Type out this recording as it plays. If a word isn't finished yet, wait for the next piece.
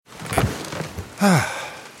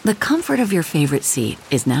The comfort of your favorite seat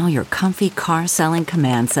is now your comfy car-selling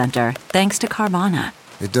command center, thanks to Carvana.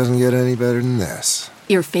 It doesn't get any better than this.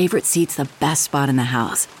 Your favorite seat's the best spot in the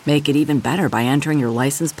house. Make it even better by entering your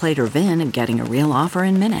license plate or VIN and getting a real offer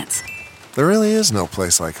in minutes. There really is no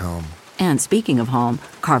place like home. And speaking of home,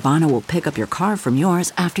 Carvana will pick up your car from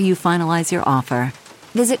yours after you finalize your offer.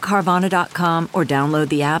 Visit Carvana.com or download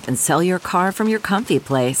the app and sell your car from your comfy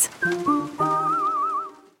place.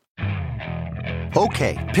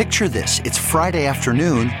 Okay, picture this. It's Friday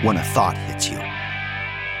afternoon when a thought hits you.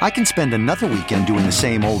 I can spend another weekend doing the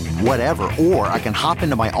same old whatever, or I can hop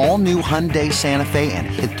into my all-new Hyundai Santa Fe and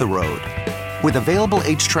hit the road. With available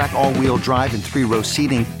H-Track all-wheel drive and 3-row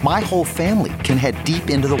seating, my whole family can head deep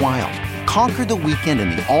into the wild. Conquer the weekend in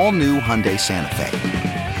the all-new Hyundai Santa Fe.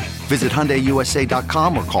 Visit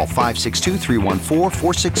HyundaiUSA.com or call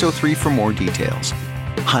 562-314-4603 for more details.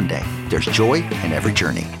 Hyundai, there's joy in every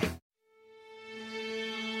journey.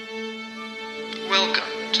 Welcome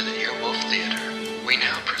to the Earwolf Theater. We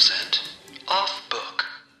now present Off Book.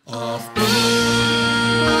 Off Book.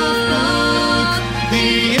 Off Book.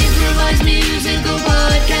 The improvised musical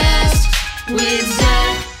podcast with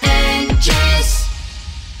Zach and Jess.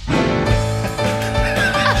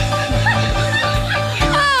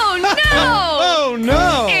 Oh no! Oh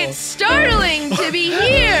no! It's startling to be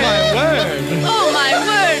here. My word! Oh my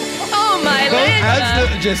word! Oh my Lanta!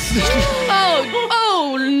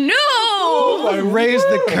 Oh no! I raised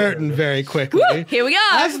the curtain very quickly. Woo, here we go.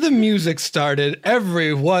 As the music started,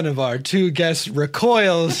 every one of our two guests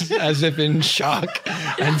recoils as if in shock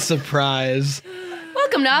and surprise.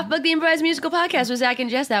 Welcome to Off Book, the improvised musical podcast with Zach and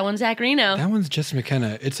Jess. That one's Zach Reno. That one's Jess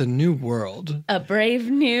McKenna. It's a new world. A brave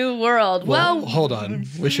new world. Well, hold on.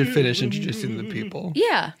 We should finish introducing the people.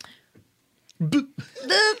 Yeah. Scott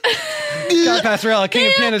Passarella, King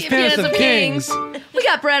of Pianists, Pianist of Kings. We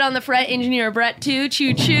got Brett on the fret, Engineer Brett too,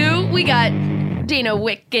 choo choo. We got Dana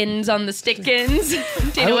Wickens on the stickins.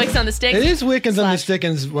 Dana Wicks on the sticks. It is Wickens on the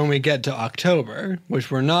stickins when we get to October,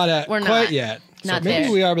 which we're not at quite yet. Not so maybe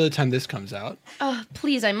there. we are by the time this comes out. Oh,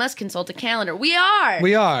 please, I must consult a calendar. We are.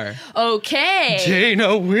 We are. Okay.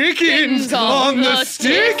 Dana Wickens on the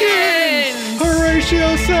stickins.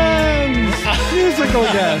 Horatio Sands, musical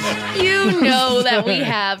guest. You know that we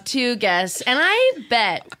have two guests, and I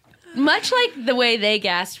bet, much like the way they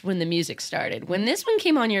gasped when the music started, when this one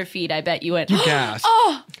came on your feed, I bet you went, You gasped.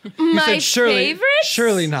 Oh, You my said favorite?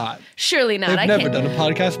 Surely not. Surely not. They've never done a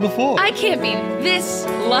podcast before. I can't be this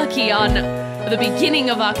lucky on the beginning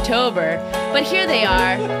of October, but here they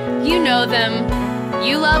are. You know them.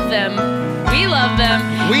 You love them. We love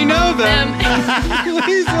them. We know them.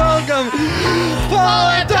 Please welcome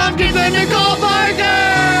Paula Tompkins and Nicole Parker.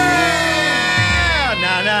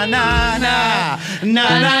 Na na na na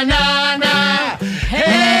na na na na.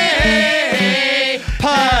 Hey,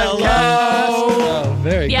 Hello. Oh,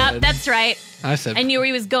 very good. Yep, that's right. I said. I knew where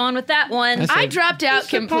he was going with that one. I dropped out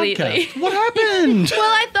completely. What happened? Well,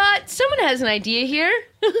 I thought someone has an idea here,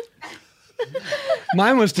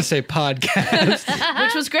 Mine was to say podcast.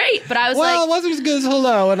 which was great, but I was Well, it like, wasn't as good as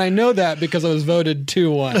hello, and I know that because I was voted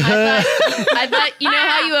 2-1. I thought, you know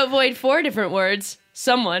how you avoid 4 different words?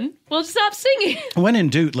 Someone will stop singing. When in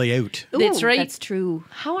doubt, lay out. That's right. That's true.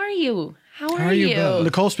 How are you? How are you you? both?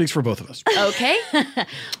 Nicole speaks for both of us. Okay.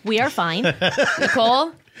 We are fine.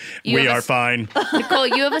 Nicole? We are fine. Nicole,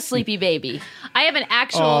 you have a sleepy baby. I have an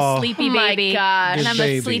actual sleepy Oh my baby. gosh. And I'm Good a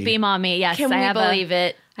baby. sleepy mommy. Yes, Can I we have believe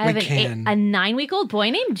it? I have We can. a 9-week-old boy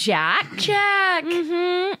named Jack. Jack.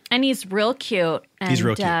 And he's real cute. And, He's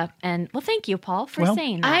real cute. And well, thank you, Paul, for Well,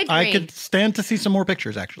 saying that. I agree. I could stand to see some more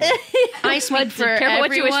pictures, actually. I speak for careful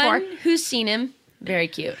what you wish everyone for. who's seen him. Very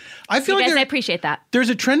cute. I feel You like guys, I appreciate that. there's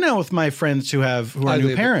a trend now with my friends who are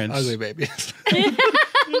new parents. Ugly babies.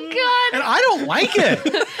 And I don't like it.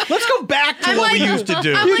 Let's go back to what we used to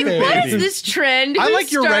do. I'm like, what Baby. is this trend? I Who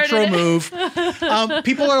like your started retro it? move.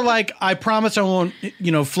 People are like, I promise I won't,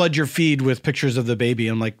 flood your feed with pictures of the baby.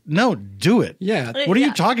 I'm like, no, do it. Yeah. What are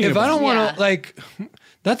you talking If about? I don't want Yeah. to,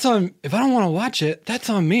 that's on. If I don't want to watch it, that's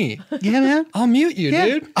on me. Yeah, man. I'll mute you, Yeah.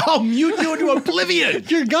 dude. I'll mute you into oblivion.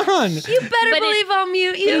 You're gone. You better But believe I'll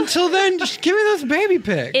mute you. Until then, just give me those baby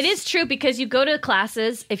pics. It is true because you go to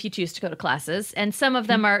classes, if you choose to go to classes, and some of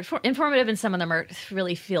them are informative and some of them are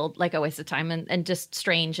really feel like a waste of time and just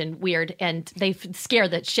strange and weird, and they scare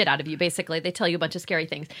the shit out of you, basically. They tell you a bunch of scary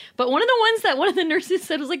things. But one of the ones that one of the nurses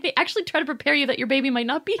said was like, they actually try to prepare you that your baby might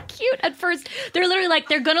not be cute at first. They're literally like,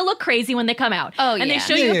 they're going to look crazy when they come out. Oh, And yeah. they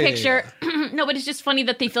show you Yeah, a yeah, picture No, but it's just funny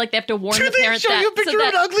that they feel like they have to warn Do the they parent show that. you a picture of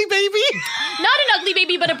an ugly baby? Not an ugly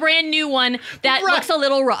baby, but a brand new one that looks a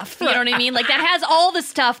little rough. You know what I mean? Like that has all the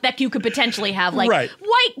stuff that you could potentially have, like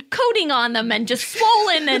white coating on them and just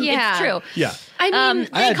swollen, and it's true. Yeah. I mean,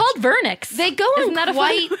 they called vernix. They go on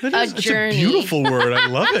quite a journey. It's a beautiful word. I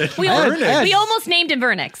love it. We almost named him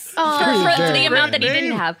Vernix for the amount that he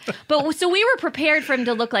didn't have. But so we were prepared for him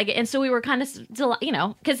to look like it, and so we were kind of,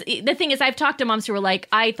 because the thing is, I've talked to moms who were like,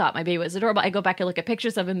 I thought my baby was adorable. I go back and look at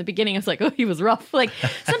pictures of him in the beginning. I was like, oh, he was rough. Like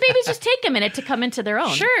some babies just take a minute to come into their own.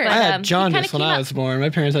 Sure. But, I had jaundice when I was born. My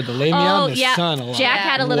parents had to lay me on the sun a lot. Jack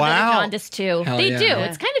had a little bit of jaundice too. Hell they yeah. do. Yeah.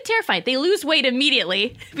 It's kind of terrifying. They lose weight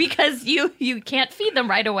immediately because you can't feed them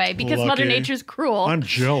right away because Mother Nature's cruel. I'm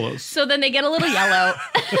jealous. So then they get a little yellow.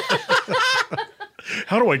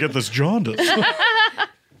 How do I get this jaundice?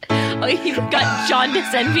 Oh, you've got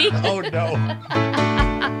jaundice envy? Oh, no.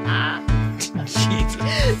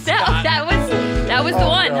 Jesus. That was the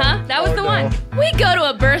one, huh? That was the one. We go to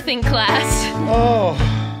a birthing class. Oh.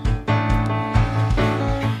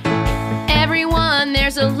 Everyone,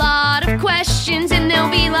 there's a lot of questions, and there'll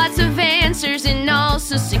be lots of answers and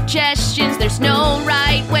also suggestions. There's no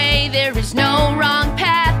right way, there is no wrong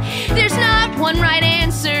path. There's not one right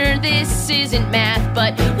answer, this isn't math.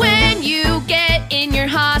 But when you get in your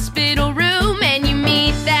hospital room and you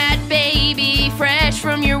meet that baby fresh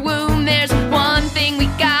from your womb, there's one thing we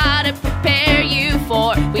gotta prepare you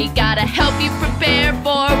for. We gotta help you prepare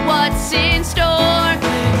for what's in store.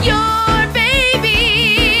 Your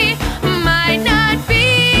baby might not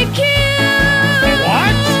be cute.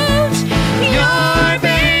 What? Your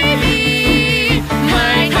baby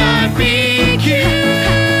might not be cute.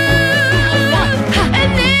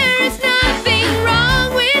 And there is nothing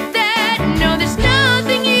wrong with that. No, there's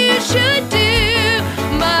nothing you should do.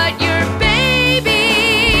 But your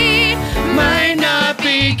baby might not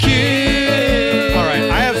be cute. All right,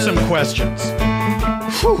 I have some questions.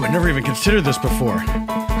 Whew, I never even considered this before.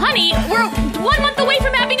 Honey, we're 1 month away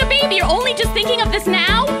from having a baby. You're only just thinking of this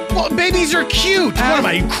now? Well, babies are cute. What am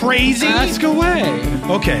I, crazy? Ask away.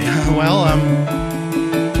 Okay, well,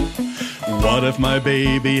 what if my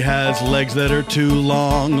baby has legs that are too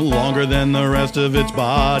long, longer than the rest of its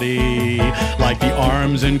body? Like the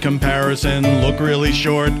arms in comparison look really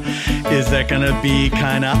short. Is that gonna be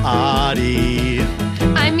kinda oddie?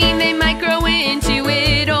 I mean, they might grow into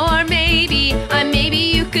it, or maybe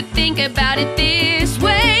you could think about it this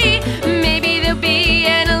way. Maybe they'll be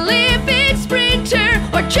an Olympic sprinter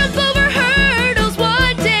or jump over hurdles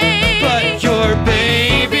one day. But your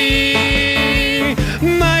baby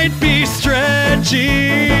might be stretchy.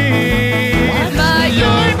 But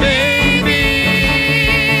your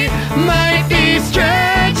baby might be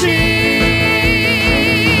stretchy.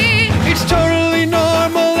 It's totally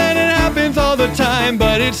normal and it happens all the time,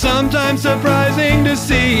 but it's sometimes surprising to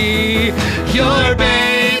see your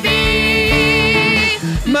baby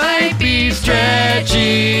might be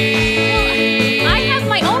stretchy. I have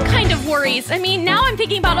my own kind of worries. I mean, now I'm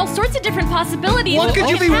thinking about all sorts of different possibilities. What could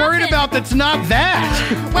you be worried about that's not that?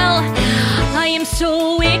 Well, I am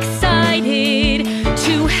so excited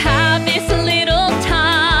to have this little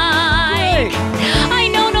time. I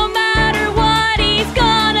know no matter what, he's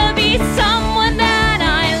gonna be someone that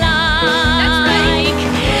I like. That's right.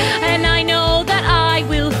 And I know that I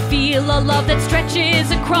will feel a love that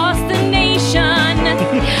stretches across the nation.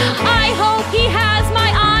 I hope he has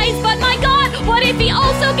my eyes, but my God, what if he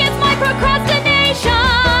also gets my procrastination?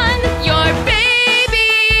 Your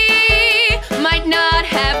baby might not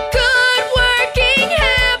have good working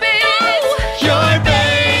habits. Your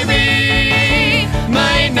baby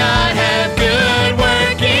might not have good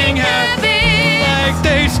working habits. Like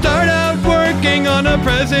they start out working on a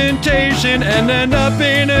presentation and end up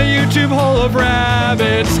in a YouTube hole of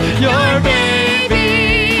rabbits. Your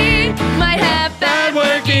baby might have bad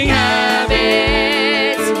working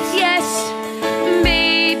habits. Yes,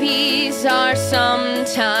 babies are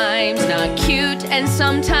sometimes not cute and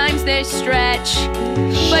sometimes they stretch.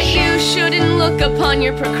 But you shouldn't look upon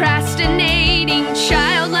your procrastinating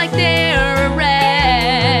child like they're a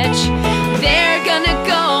wretch. They're gonna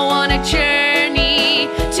go on a journey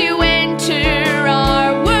to enter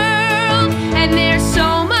our world. And there's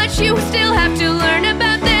so much you still have to learn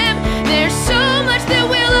about them. There's so much that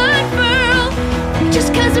will unfurl.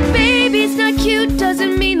 Just cause a baby's not cute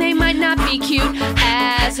doesn't mean they might not be cute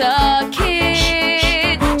as a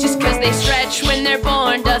kid. Just cause they stretch when they're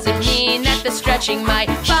born doesn't mean that the stretching might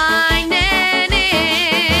find an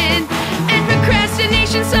end. And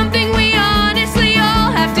procrastination's something we honestly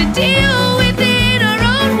all have to deal with in our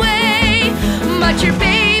own way. But your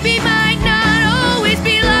baby might not always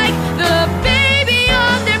be like the baby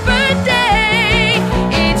on their birthday.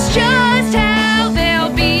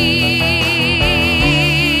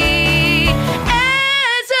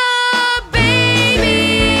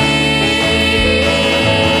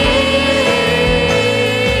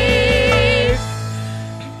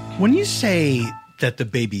 say that the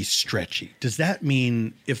baby's stretchy, does that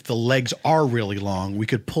mean if the legs are really long, we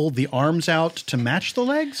could pull the arms out to match the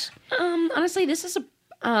legs? Honestly, this is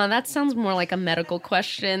that sounds more like a medical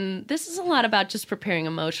question. This is a lot about just preparing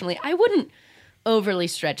emotionally. I wouldn't overly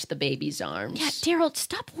stretch the baby's arms. Yeah, Daryl,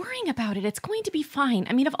 stop worrying about it. It's going to be fine.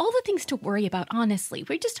 I mean, of all the things to worry about, honestly,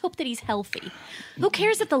 we just hope that he's healthy. Who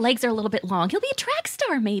cares if the legs are a little bit long? He'll be a track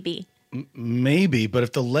star, maybe. Maybe, but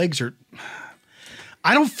if the legs are...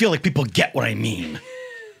 I don't feel like people get what I mean.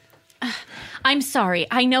 I'm sorry.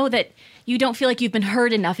 I know that you don't feel like you've been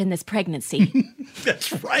heard enough in this pregnancy.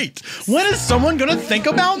 That's right. When is someone going to think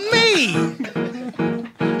about me?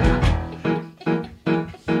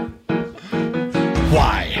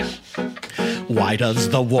 Why? Why does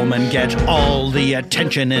the woman get all the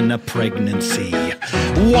attention in a pregnancy?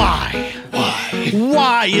 Why?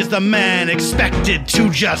 Why is the man expected to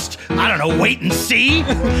just, wait and see?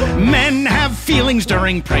 Men have feelings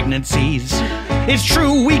during pregnancies. It's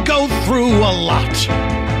true, we go through a lot.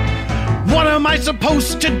 What am I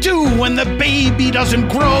supposed to do when the baby doesn't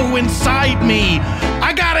grow inside me?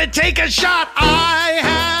 I gotta take a shot. I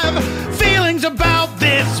have feelings about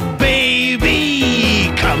this baby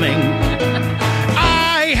coming.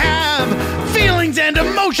 I have feelings and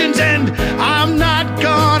emotions, and I'm not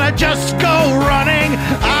gonna just go running.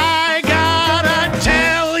 I gotta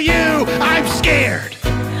tell you, I'm scared.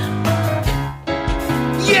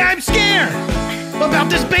 Yeah, I'm scared about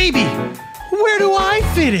this baby. Where do I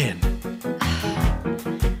fit in?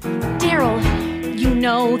 Daryl, you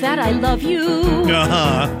know that I love you.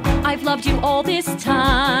 Uh-huh. I've loved you all this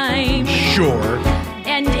time. Sure.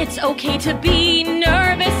 And it's okay to be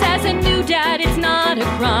nervous as a new dad. It's not a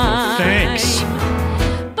crime. Thanks.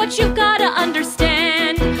 But you gotta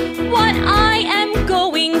understand what I am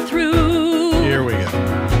going through. Here we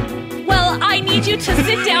go. Well, I need you to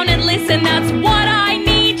sit down and listen. That's what I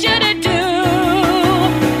need you to do.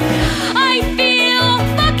 I feel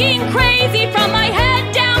fucking crazy from my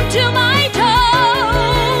head down to my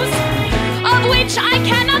toes, of which I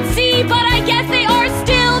cannot see, but I guess they are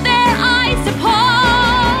still there, I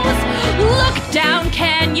suppose. Look down,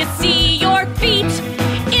 can you see your feet?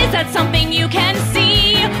 Is that something you can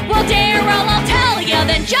see? Well, Daryl, I'll tell you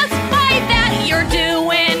that just by that you're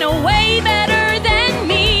doing way better than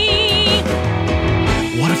me.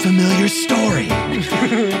 What a familiar story.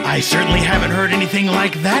 I certainly haven't heard anything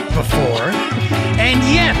like that before. And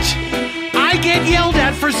yet, I get yelled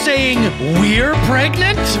at for saying we're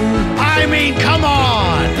pregnant? I mean, come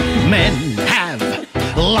on. Men have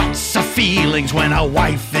lots of feelings when a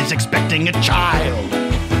wife is expecting a child.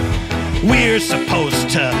 We're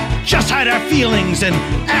supposed to just hide our feelings and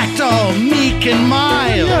act all meek and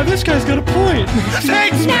mild. Yeah, this guy's got a point.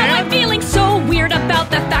 Thanks, Now man. I'm feeling so weird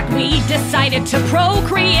about the fact we decided to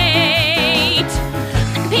procreate.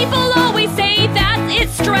 People always say that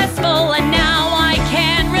it's stressful, and now I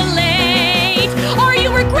can relate. Are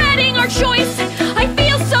you regretting our choice? I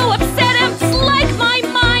feel so upset, it's like my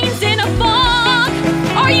mind's in a fog.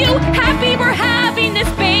 Are you happy we're having this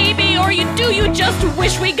baby, or do you just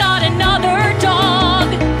wish we got another dog?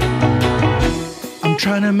 I'm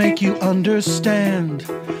trying to make you understand.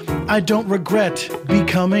 I don't regret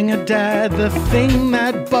becoming a dad. The thing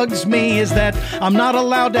that bugs me is that I'm not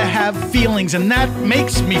allowed to have feelings, and that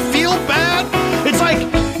makes me feel bad. It's like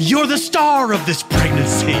you're the star of this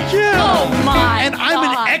pregnancy. Yeah. Oh my And I'm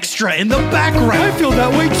God. an extra in the background. I feel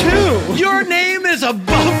that way too. Your name is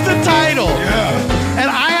above the title. Yeah. And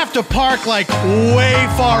I have to park like way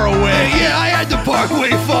far away. Yeah, I had to park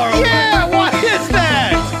way far away. Yeah, why is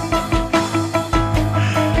that?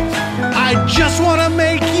 I just want to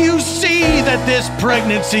make you see that this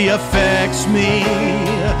pregnancy affects me.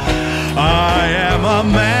 I am a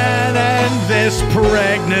man and this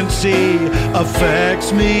pregnancy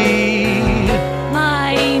affects me.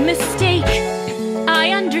 My mistake,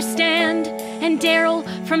 I understand. And Daryl,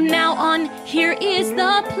 from now on, here is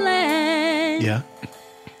the plan. Yeah.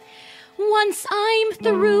 Once I'm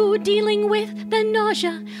through dealing with the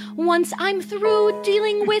nausea, once I'm through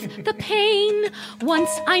dealing with the pain,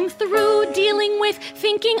 once I'm through dealing with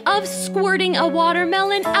thinking of squirting a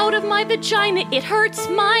watermelon out of my vagina, it hurts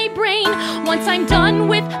my brain. Once I'm done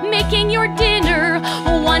with making your dinner,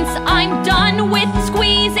 once I'm done with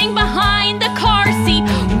squeezing behind the car seat,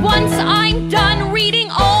 once I'm done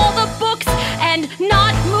reading all the books and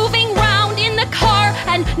not moving round in the car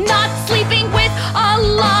and not sleeping with a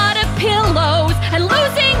lot of pillows and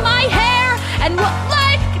losing my hair and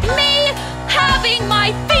like me having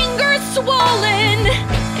my fingers swollen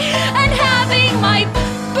and having my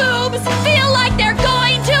boobs feel like they're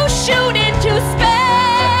going to shoot into space,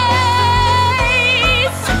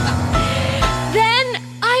 then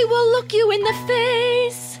I will look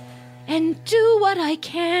I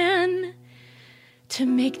can to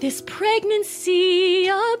make this pregnancy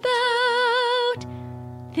about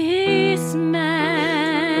this man.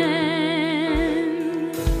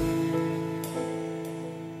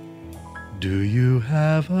 Do you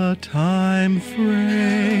have a time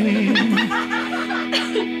frame?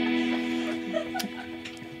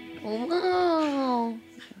 Whoa.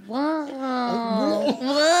 Whoa.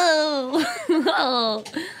 Whoa. Whoa.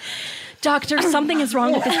 Doctor, something is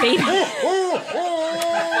wrong with this baby.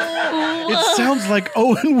 It sounds like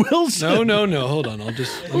Owen Wilson. No. Hold on. Let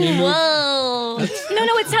me move. Whoa. No,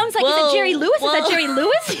 it sounds like, is it Jerry Lewis? Is that Jerry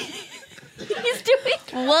Lewis? He's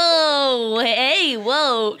doing. Whoa. Hey,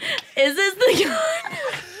 whoa. Is this the guy?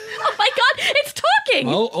 Oh my God, it's talking.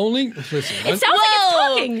 Well, only listen. It sounds like it's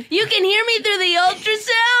talking. You can hear me through the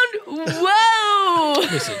ultrasound? Whoa.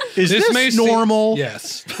 Listen, Is this normal?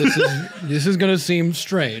 Yes. This is going to seem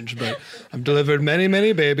strange, but I've delivered many,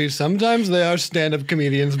 many babies. Sometimes they are stand-up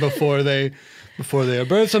comedians before they are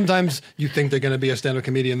birthed. Sometimes you think they're going to be a stand-up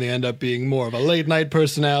comedian. They end up being more of a late-night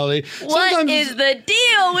personality. What is the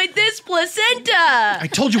deal with this placenta? I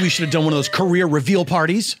told you we should have done one of those career reveal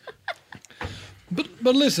parties.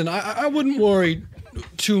 But listen, I wouldn't worry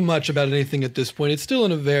too much about anything at this point. It's still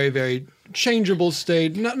in a very, very changeable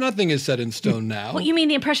state. Nothing is set in stone now. Well, you mean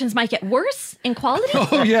the impressions might get worse in quality?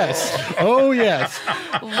 Oh, yes. Oh, yes.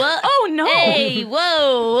 What? Oh, no. Hey,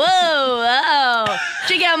 whoa.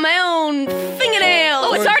 Check out my own fingernails.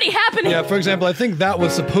 Oh, it's already happening. Yeah, for example, I think that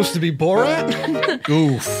was supposed to be Borat.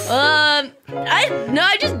 Oof. I'm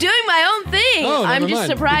just doing my own thing. Oh, I'm never just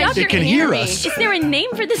mind. surprised Doctor you can hear us. Is there a name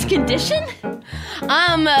for this condition?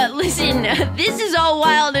 Listen, this is all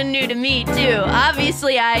wild and new to me, too.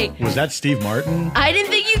 Obviously, Was that Steve Martin? I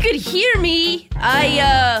didn't think you could hear me.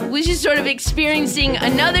 I was just sort of experiencing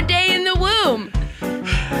another day in the womb.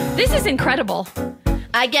 This is incredible.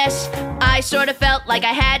 I guess I sort of felt like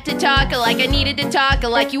I had to talk, like I needed to talk,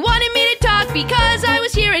 like you wanted me to talk because I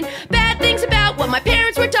was hearing bad things about what my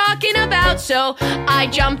parents were talking about. So I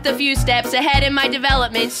jumped a few steps ahead in my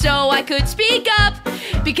development so I could speak up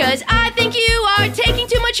because I think you are taking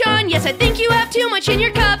too much on. Yes, I think you have too much in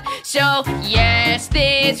your cup. So yes,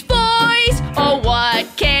 this voice, oh, what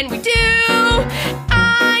can we do?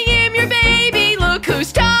 I am your baby, look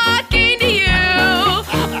who's talking to you.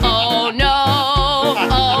 Oh no,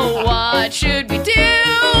 oh, what should we do?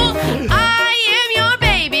 I am your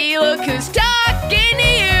baby, look who's talking to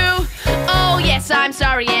you. Oh yes, I'm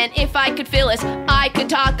sorry, and if I could Phyllis, I could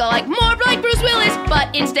talk more like Bruce Willis,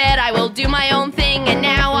 but instead I will do my own thing, and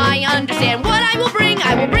now I understand what I will bring.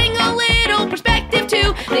 I will bring a little perspective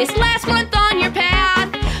to this last month on your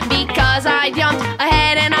path, because I jumped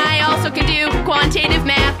ahead and I also can do quantitative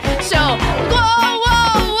math. So,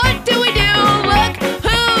 whoa, what do we do? Look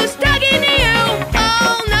who's talking to you.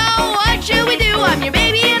 Oh no, what should we do? I'm your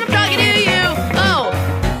baby and I'm talking to you. Oh.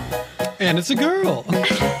 And it's a girl.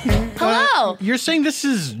 Hello. You're saying this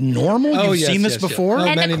is normal? Oh, You've yes, seen this yes, before? yes. Oh,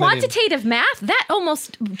 And many, the quantitative math, that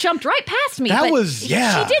almost jumped right past me. That but was,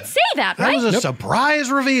 yeah. She did say that, That right? was a surprise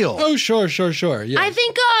reveal. Oh, sure. Yes. I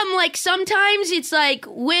think sometimes it's like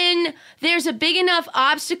when there's a big enough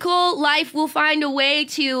obstacle, life will find a way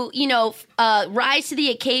to, rise to the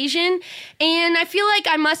occasion. And I feel like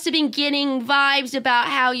I must have been getting vibes about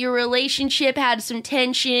how your relationship had some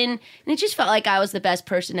tension, and it just felt like I was the best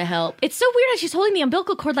person to help. It's so weird how she's holding the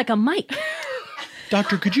umbilical cord like a mic.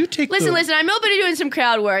 Doctor, could you take Listen, I'm open to doing some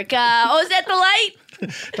crowd work. Is that the light?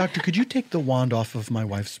 Doctor, could you take the wand off of my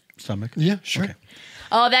wife's stomach? Yeah, sure. Okay.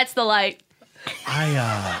 Oh, that's the light.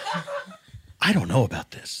 I don't know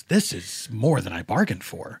about this. This is more than I bargained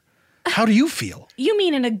for. How do you feel? You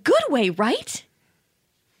mean in a good way, right?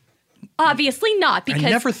 Obviously not, because I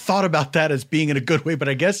never thought about that as being in a good way, but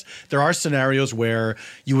I guess there are scenarios where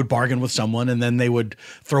you would bargain with someone and then they would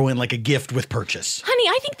throw in like a gift with purchase. honey,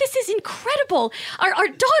 I think this is incredible. Our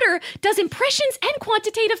daughter does impressions and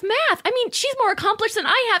quantitative math. I mean, she's more accomplished than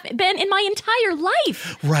I have been in my entire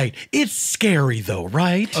life. Right. It's scary though,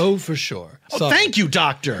 right? Oh, for sure. Oh, thank you,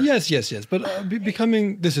 doctor. Yes. But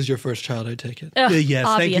this is your first child, I take it. Yes,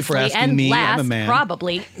 thank you for Obviously, asking and me. last, I'm a man.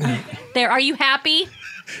 probably. There, are you happy?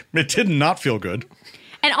 It did not feel good.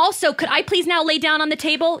 And also, could I please now lay down on the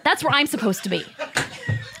table? That's where I'm supposed to be.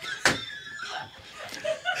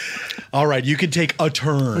 All right, you can take a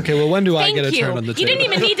turn. Okay, well, when do I Thank get a you. turn on the table? You didn't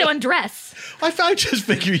even need to undress. I just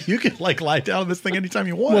figure you can lie down on this thing anytime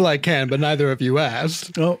you want. Well, I can, but neither of you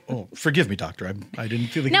asked. Oh, forgive me, doctor. I didn't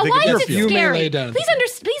feel like Now, why is it You may scary? lay down. Please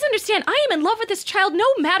understand, I am in love with this child no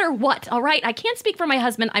matter what, all right? I can't speak for my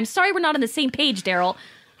husband. I'm sorry we're not on the same page, Daryl.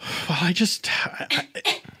 Well,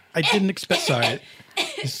 I didn't expect. Sorry.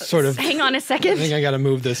 Sort of. Hang on a second. I think I got to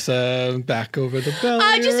move this back over the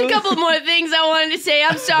belly. Just a couple more things I wanted to say.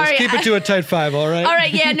 I'm sorry. Let's keep it to a tight 5, all right? All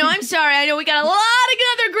right, yeah, no, I'm sorry. I know we got a lot of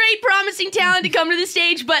other great, promising talent to come to the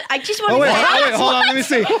stage, but I just want to say... Hold on, let me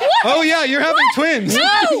see. What? Oh, yeah, you're having twins.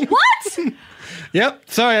 No, what? Yep,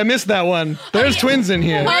 sorry, I missed that one. There's twins in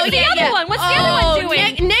here. Where's the other one? What's the other one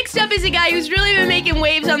doing? Next up is a guy who's really been making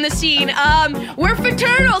waves on the scene. We're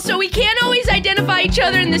fraternal, so we can't always identify each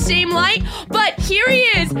other in the same light, but here he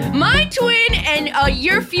is, my twin and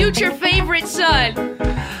your future favorite son.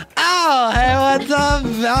 Oh, hey, what's up?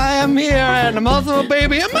 I am here, and I'm also a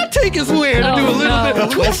baby. And my take is weird. I do a little bit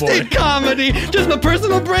of twisted comedy. Just my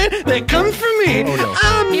personal brand that comes from me.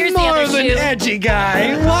 I'm more of an edgy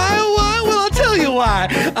guy. Why? Well, I'll tell you why.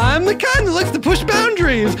 I'm the kind that likes to push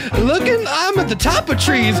boundaries. I'm at the top of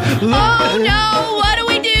trees. Oh, no, what do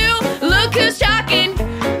we do? Look who's talking to.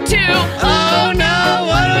 Oh, no,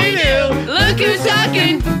 what do we do? Look who's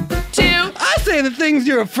talking to. I say the things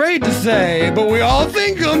you're afraid to say, but we all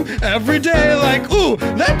think them every day like, ooh,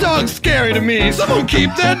 that dog's scary to me. Someone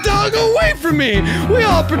keep that dog away from me. We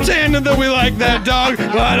all pretend that we like that dog,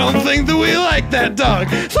 but I don't think that we like that dog.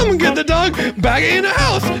 Someone get the dog back in the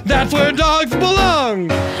house. That's where dogs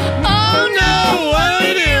belong. Oh, no, what do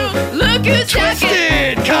we do? Look who's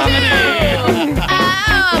twisted comedy.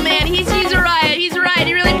 Oh, man, he's a riot. He's a riot.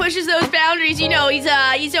 He really pushes those boundaries. You know, he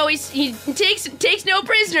takes no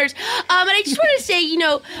prisoners. And I just want to say,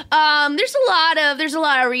 there's a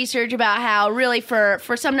lot of research about how really for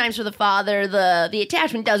sometimes for the father, the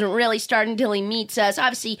attachment doesn't really start until he meets us.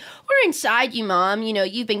 Obviously, we're inside you, Mom. You know,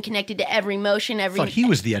 you've been connected to every emotion, I thought he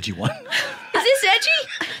was the edgy one. Is this edgy?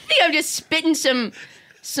 I think I'm just spitting some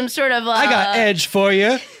sort of. I got edge for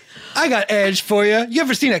you. You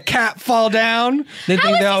ever seen a cat fall down? How does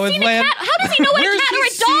he know what a cat or a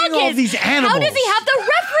dog is? All these animals? How does he have the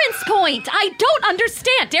reference point? I don't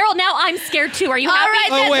understand. Daryl, now I'm scared too. Are you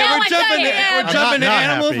happy? All right, we're jumping to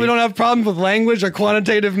animals. happy. We don't have problems with language or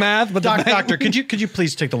quantitative math. But Doctor, could you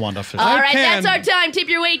please take the wand off? All right, that's our time. Tip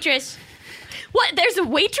your waitress. What? There's a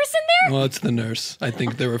waitress in there? Well, it's the nurse. I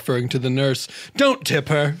think they're referring to the nurse. Don't tip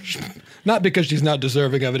her. Not because she's not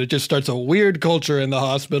deserving of it. It just starts a weird culture in the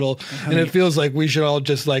hospital. And it feels like we should all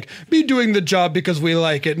just be doing the job because we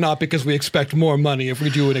like it, not because we expect more money if we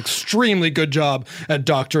do an extremely good job at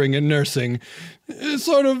doctoring and nursing. Does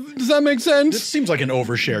that make sense? This seems like an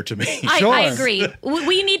overshare to me. I agree.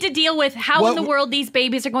 We need to deal with how in the world these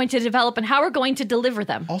babies are going to develop and how we're going to deliver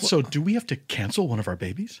them. Also, do we have to cancel one of our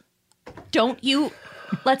babies? Don't you?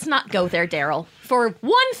 Let's not go there, Daryl. For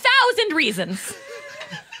 1,000 reasons.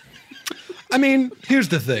 I mean, here's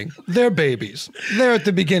the thing. They're babies. They're at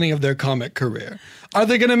the beginning of their comic career. Are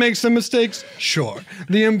they going to make some mistakes? Sure.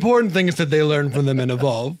 The important thing is that they learn from them and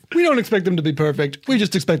evolve. We don't expect them to be perfect. We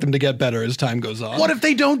just expect them to get better as time goes on. What if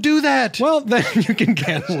they don't do that? Well, then you can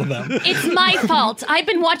cancel them. It's my fault. I've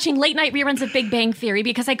been watching late night reruns of Big Bang Theory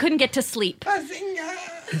because I couldn't get to sleep.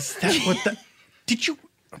 Is that what did you...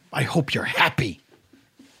 I hope you're happy.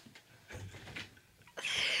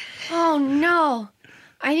 Oh, no.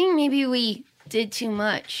 I think maybe we did too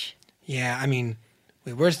much. Yeah, I mean,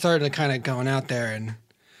 we were starting to kind of going out there, and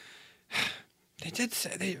they did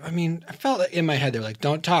say, I felt like in my head, they were like,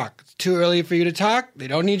 don't talk. It's too early for you to talk. They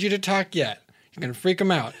don't need you to talk yet. You're going to freak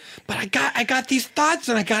them out. But I got these thoughts,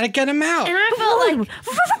 and I got to get them out. And I felt like,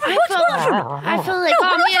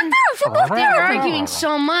 oh, man, they're arguing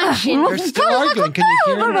so much. And they're still arguing. Can you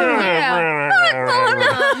hear them? Yeah.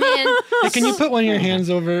 Oh, man. Hey, can you put one of your hands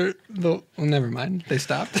over the... Well, never mind. They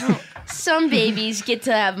stopped. Some babies get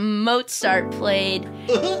to have Mozart played.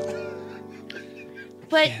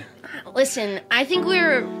 But listen, I think we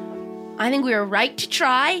were right to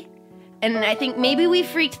try. And I think maybe we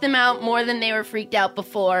freaked them out more than they were freaked out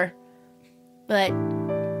before. But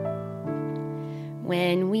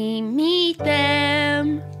when we meet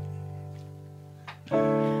them,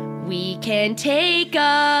 we can take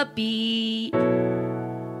a beat.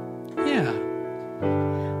 Yeah.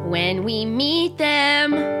 When we meet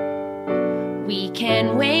them, we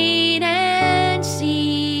can wait and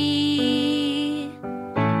see.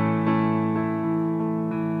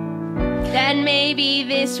 That maybe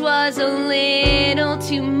this was a little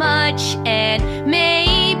too much, and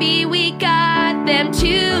maybe we got them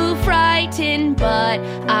too frightened, but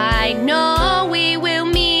I know we will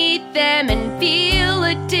meet them and feel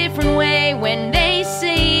a different way when they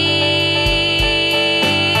see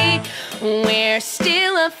we're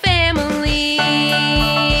still a family.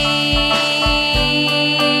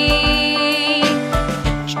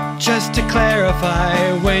 Just to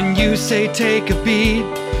clarify, when you say take a beat,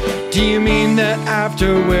 do you mean that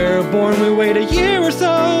after we're born we wait a year or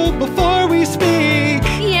so before we speak?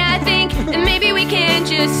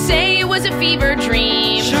 just say it was a fever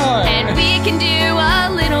dream. Sure. And we can do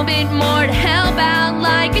a little bit more to help out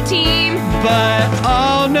like a team. But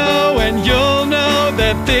I'll know and you'll know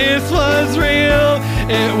that this was real.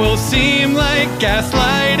 It will seem like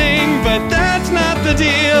gaslighting, but that's not the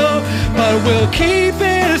deal. But we'll keep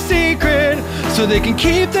it a secret so they can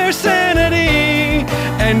keep their sanity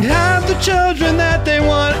and have the children that they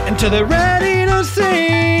want until they're ready to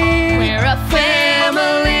see. We're a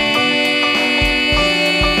family.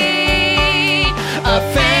 A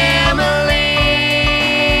family.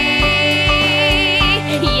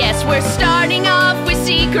 Yes, we're starting off with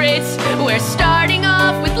secrets. We're starting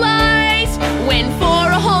off with lies. When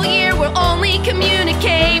for a whole year we'll only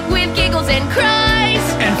communicate with giggles and cries.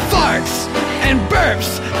 And farts and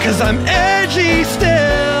burps, cause I'm edgy still.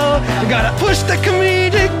 I gotta push the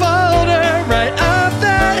comedic boulder right up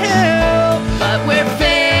that hill. But we're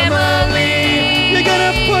family. You're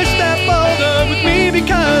gonna push that boulder with me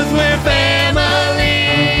because we're family.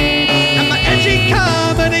 And my edgy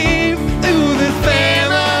comedy through this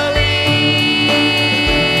family.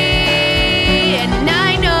 And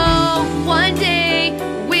I know one day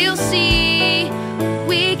we'll see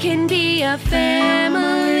we can be a family.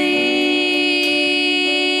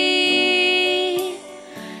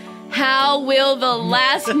 How will the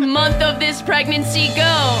last month of this pregnancy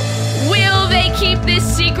go? Will they keep this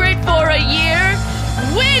secret for a year?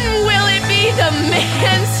 When will it be the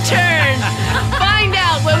man's turn? Find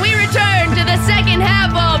out when we return to the second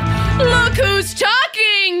half of Look Who's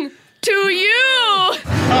Talking to You!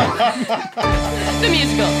 The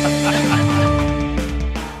musical.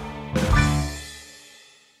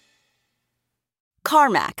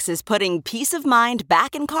 CarMax is putting peace of mind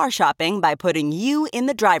back in car shopping by putting you in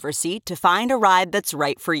the driver's seat to find a ride that's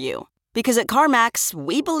right for you. Because at CarMax,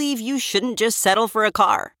 we believe you shouldn't just settle for a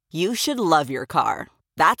car. You should love your car.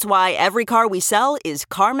 That's why every car we sell is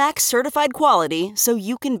CarMax certified quality, so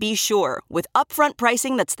you can be sure with upfront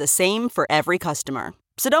pricing that's the same for every customer.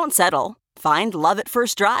 So don't settle. Find love at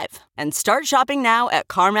first drive and start shopping now at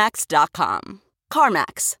CarMax.com.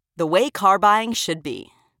 CarMax, the way car buying should be.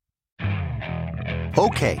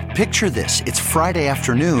 Okay, picture this. It's Friday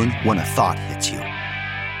afternoon when a thought hits you.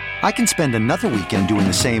 I can spend another weekend doing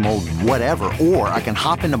the same old whatever, or I can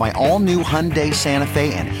hop into my all-new Hyundai Santa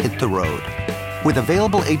Fe and hit the road. With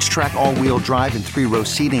available H-Track all-wheel drive and 3-row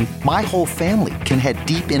seating, my whole family can head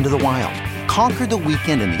deep into the wild. Conquer the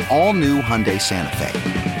weekend in the all-new Hyundai Santa Fe.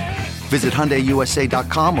 Visit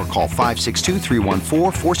HyundaiUSA.com or call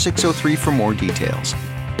 562-314-4603 for more details.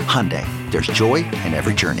 Hyundai, there's joy in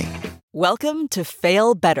every journey. Welcome to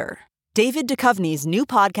Fail Better, David Duchovny's new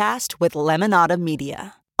podcast with Lemonada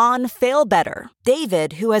Media. On Fail Better,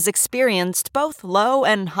 David, who has experienced both low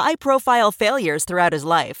and high-profile failures throughout his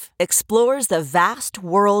life, explores the vast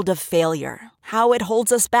world of failure, how it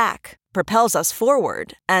holds us back, propels us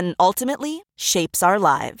forward, and ultimately shapes our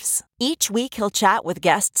lives. Each week he'll chat with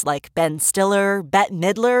guests like Ben Stiller, Bette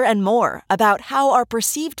Midler, and more about how our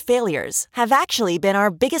perceived failures have actually been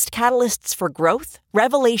our biggest catalysts for growth,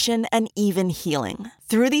 revelation, and even healing.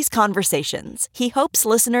 Through these conversations, he hopes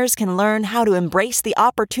listeners can learn how to embrace the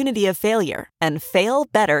opportunity of failure and fail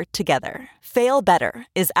better together. Fail Better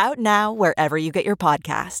is out now wherever you get your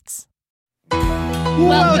podcasts.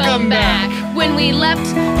 Welcome back. When we left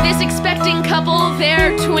this expecting couple,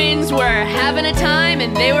 their twins were having a time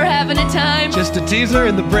and they were having a time. Just a teaser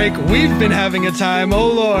in the break. We've been having a time, oh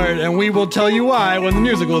Lord, and we will tell you why when the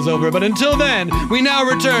musical is over. But until then, we now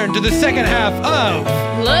return to the second half of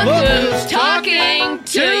Look Who's Talking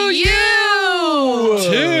to You!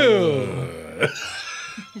 Two.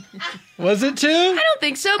 Was it two? I don't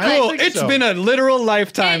think so, but Cool. It's been a literal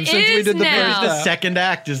lifetime It since we is did the now. first The half. second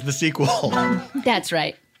act is the sequel. that's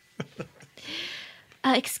right.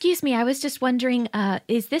 Excuse me, I was just wondering,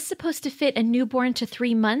 is this supposed to fit a newborn to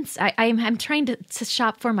 3 months? I'm trying to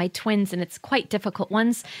shop for my twins, and it's quite difficult.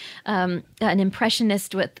 One's an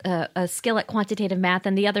impressionist with a skill at quantitative math,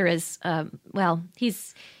 and the other is,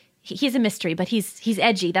 he's a mystery, but he's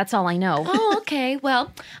edgy. That's all I know. Oh, okay.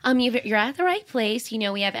 Well, you're at the right place. You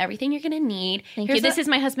know, we have everything you're going to need. Thank you. This is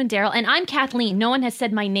my husband, Daryl, and I'm Kathleen. No one has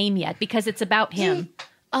said my name yet because it's about him.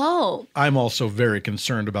 Oh. I'm also very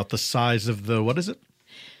concerned about the size of the, what is it?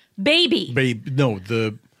 Baby.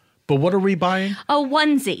 But what are we buying? A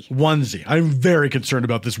onesie. Onesie. I'm very concerned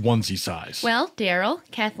about this onesie size. Well, Daryl,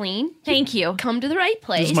 Kathleen. Thank you. Come to the right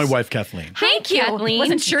place. This is my wife, Kathleen. Thank you. Kathleen.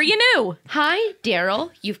 Wasn't sure you knew. Hi,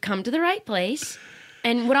 Daryl. You've come to the right place.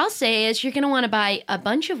 And what I'll say is you're going to want to buy a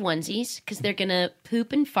bunch of onesies because they're going to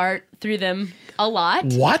poop and fart through them a lot.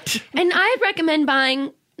 What? And I'd recommend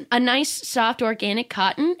buying a nice, soft, organic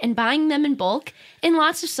cotton and buying them in bulk in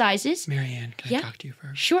lots of sizes. Marianne, can I talk to you for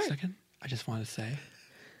a second? I just want to say,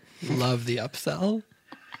 love the upsell.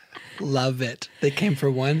 Love it. They came for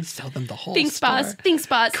one, sell them the whole store. Think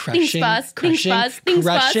spas.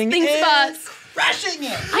 Crushing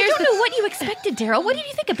it. I don't know what you expected, Daryl. What did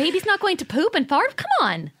you think? A baby's not going to poop and fart? Come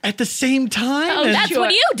on. At the same time? Oh, that's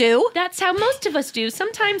what you do. That's how most of us do.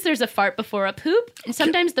 Sometimes there's a fart before a poop, and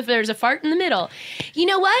sometimes there's a fart in the middle. You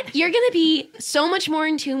know what? You're going to be so much more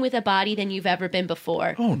in tune with a body than you've ever been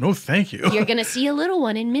before. Oh, no, thank you. You're going to see a little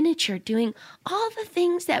one in miniature doing all the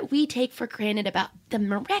things that we take for granted about the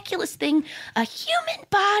miraculous thing a human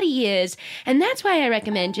body is. And that's why I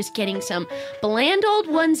recommend just getting some bland old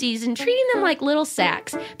onesies and treating them like little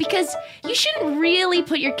sacks. Because you shouldn't really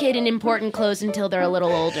put your kid in important clothes until they're a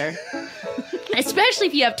little older. Especially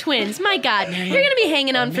if you have twins. My God, you're going to be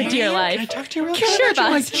hanging on for dear life. Can I talk to you real quick? Sure, boss.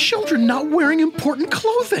 My children not wearing important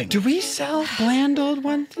clothing. Do we sell bland old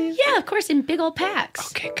onesies? Yeah, of course, in big old packs.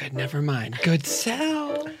 Okay, good. Never mind. Good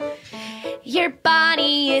sell. Your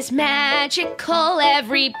body is magical,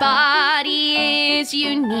 everybody is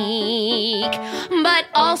unique, but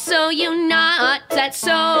also you're not that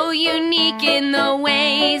so unique in the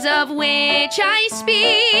ways of which I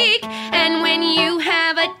speak. And when you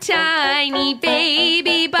have a tiny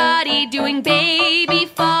baby body doing baby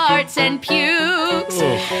farts and pukes,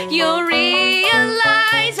 you'll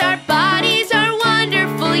realize our bodies are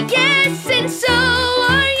wonderful, yes, and so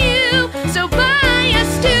are you. So buy a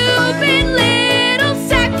stupid little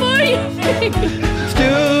sack for your baby.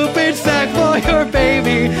 Stupid sack for your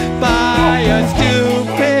baby. Buy a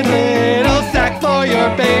stupid little sack for your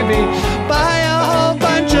baby. Buy a whole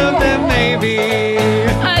bunch of them, maybe.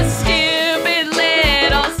 A stupid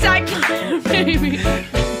little sack for your baby.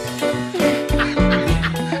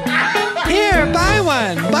 Here, buy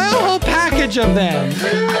one. Buy a whole package of them.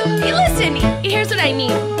 Hey, listen, here's what I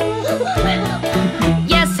mean.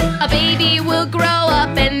 Yes, a baby will grow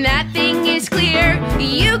up and that thing is clear.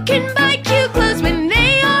 You can buy cute clothes when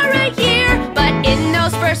they are a year, but in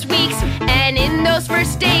those first weeks and in those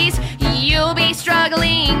first days, you'll be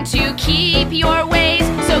struggling to keep your ways.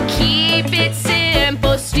 So keep it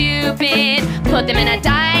simple, stupid. Put them in a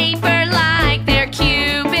diaper like they're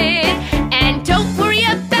Cupid. And don't worry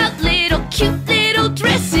about little cute little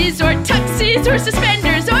dresses or tuxes or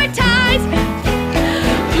suspenders or ties.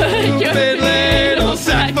 Stupid little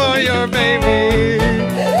sack for your baby.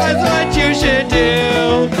 That's what you should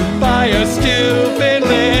do. Buy a stupid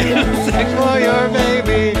little sack for your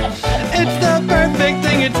baby. It's the perfect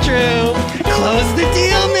thing, it's true. Close the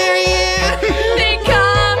deal, Marianne. They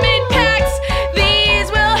come in packs.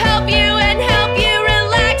 These will help you and help you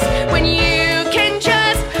relax when you can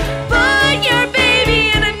just put your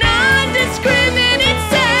baby in a non-discriminate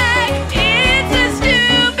sack. It's a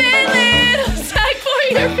stupid little sack for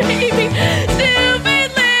your baby. Stupid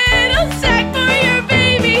little sack for your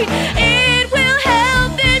baby. It will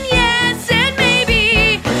help them, yes, and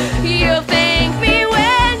maybe you'll thank me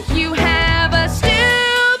when you have a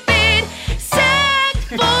stupid sack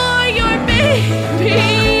for your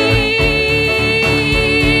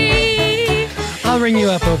baby. I'll ring you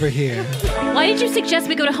up over here. Why did you suggest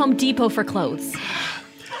we go to Home Depot for clothes?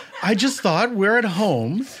 I just thought we're at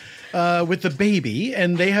home with the baby,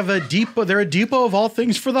 and they have a depot. They're a depot of all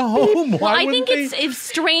things for the home. Well, I think it's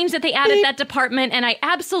strange that they added that department, and I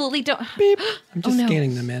absolutely don't. Beep. I'm just no.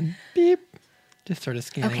 scanning them in. Beep. Just sort of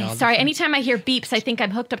scanning Okay, all sorry. the Anytime I hear beeps, I think I'm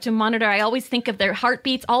hooked up to a monitor. I always think of their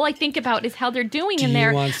heartbeats. All I think about is how they're doing in you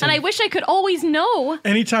there. want some- And I wish I could always know.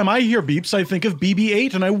 Anytime I hear beeps, I think of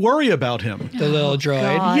BB-8, and I worry about him. the little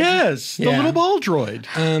droid. God. Yes, the Yeah. little ball droid.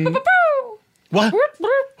 What?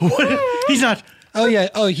 What? He's not. Oh, yeah.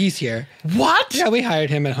 Oh, he's here. What? Yeah, we hired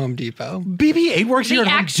him at Home Depot. BB-8 works here The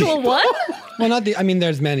at Home actual Depot. what? Well, not the. I mean,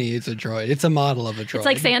 there's many. It's a droid. It's a model of a droid. It's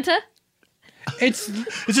like Santa? It's.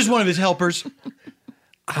 This is one of his helpers.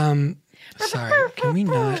 Sorry. Can we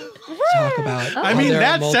not talk about? I mean, other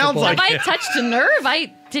that sounds multiple- like- Have I touched a nerve?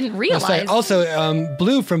 I didn't Oh, realize. sorry. Also,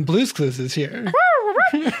 Blue from Blue's Clues is here.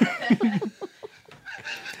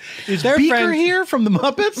 Is Their Beaker friend- here from the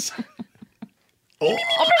Muppets? Well,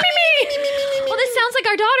 this sounds like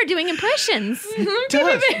our daughter doing impressions.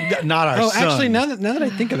 Does. Not our Oh, son. actually, now that I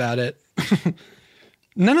think about it,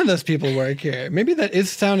 none of those people work here. Maybe that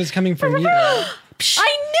sound is coming from you.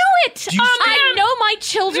 I knew it. I know my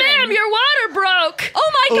children. Ma'am, your water broke.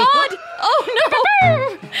 Oh my God! Oh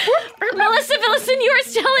no! Melissa, you were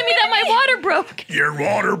telling me that my water broke. Your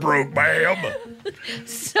water broke, ma'am.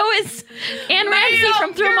 So is Ann Ramsey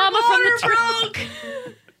from Through Mama from the Trunk.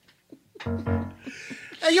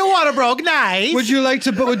 Your water broke. Nice. Would you like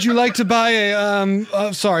to buy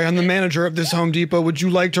a? Sorry, I'm the manager of this Home Depot. Would you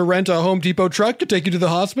like to rent a Home Depot truck to take you to the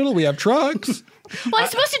hospital? We have trucks. Well, I'm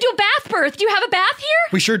supposed to do a bath birth. Do you have a bath here?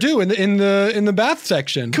 We sure do in the bath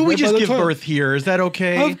section. Can we just give birth here? Is that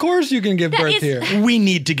okay? Of course you can give birth here. We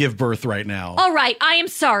need to give birth right now. All right, I am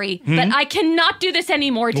sorry, but I cannot do this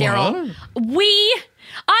anymore, Daryl.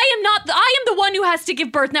 I am the one who has to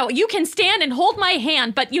give birth. Now, you can stand and hold my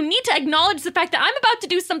hand, but you need to acknowledge the fact that I'm about to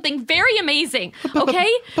do something very amazing,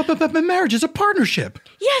 okay? But marriage is a partnership.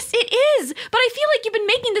 Yes, it is. But I feel like you've been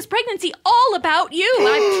making this pregnancy all about you.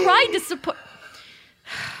 I've tried to support...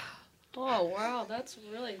 Oh, wow, that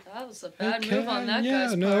was a bad move on that guy's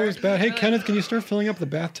part. No, it was bad. Hey, Kenneth, can you start filling up the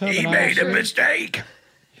bathtub? He made a mistake.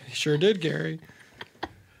 He sure did, Gary.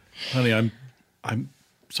 Honey, I'm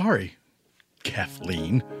sorry,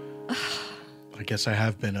 Kathleen. I guess I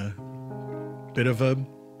have been a bit of a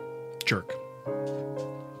jerk.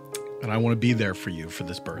 And I want to be there for you for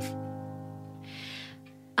this birth.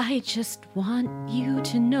 I just want you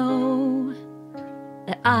to know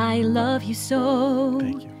that I love you so.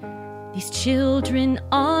 Thank you. These children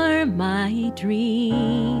are my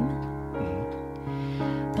dream.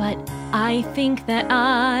 But I think that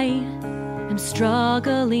I am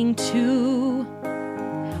struggling too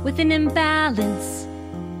with an imbalance,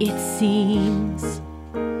 it seems.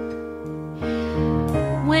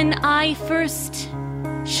 When I first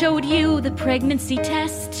showed you the pregnancy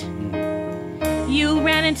test, you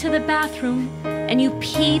ran into the bathroom and you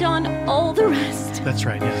peed on all the rest. That's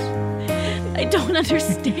right, yes. I don't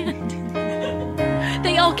understand.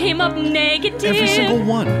 They all came up negative. Every single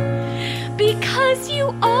one. Because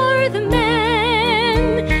you are the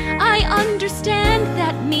man. I understand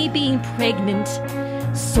that me being pregnant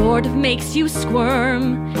sort of makes you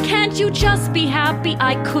squirm. Can't you just be happy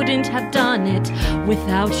I couldn't have done it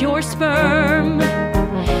without your sperm?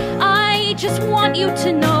 I just want you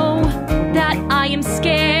to know that I am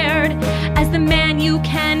scared. As the man, you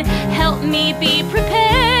can help me be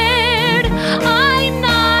prepared. I'm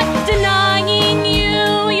not denying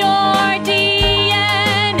you your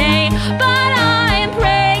DNA, but I'm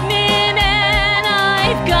pregnant and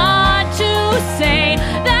I've got to say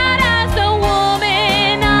that as the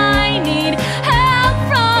woman I need help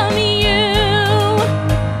from you.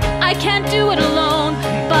 I can't do it alone,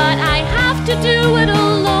 but I have to do it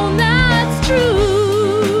alone, that's true.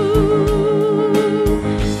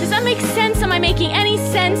 Does that make sense? Am I making any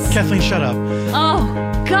sense? Kathleen, shut up. Oh,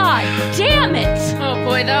 God damn it! Oh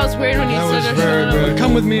boy, that was weird when you said it. Very good.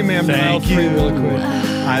 Come with me, ma'am. Thank you. Really quick.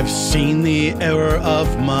 I've seen the error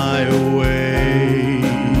of my ways.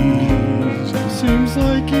 Seems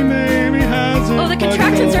like he maybe hasn't. Oh, the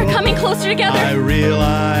contractions are coming closer together. I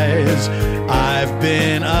realize I've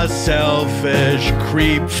been a selfish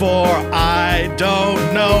creep for I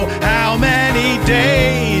don't know how many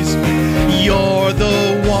days. You're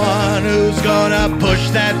the one who's gonna push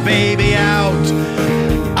that baby out.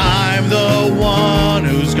 I'm the one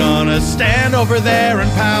who's gonna stand over there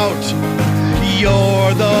and pout.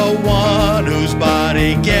 You're the one whose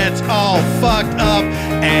body gets all fucked up,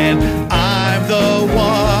 and I'm the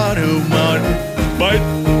one who might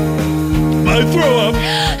throw up.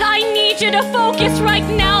 I need you to focus right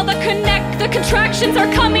now. The contractions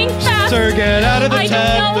are coming fast. Sir, get out of the I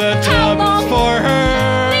tub. don't know The how tub long. is for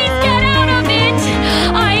her. Please get out of it.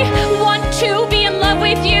 I want to be in love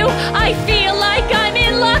with you. I feel like I'm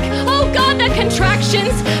in luck. Oh God, the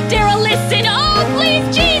contractions. Daryl, listen. Oh please,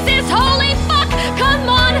 Jesus, holy fuck. Come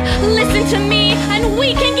on, listen to me, and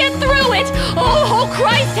we can get through it. Oh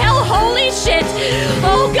Christ, hell, holy shit.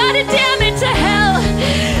 Oh God damn it to hell.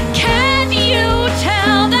 Can you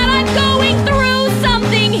tell that I'm going through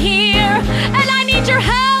something here? And I need your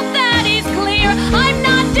help, that is clear. I'm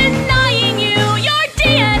not denying you your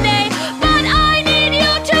DNA, but I need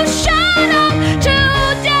you to shut up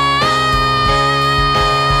today.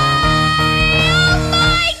 Oh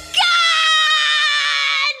my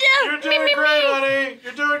God! You're doing great, honey.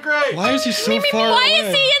 You're doing great. Why is he so far Why away?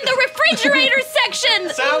 is he in the refrigerator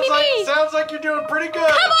section? Sounds like you're doing pretty good.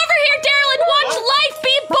 Come over here, Daryl, and watch life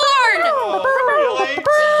be born.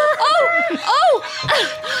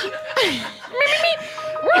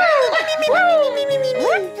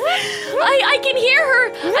 Really? I can hear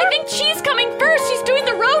her. I think she's coming first. She's doing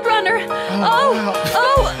the Roadrunner.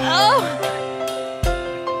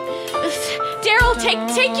 Daryl,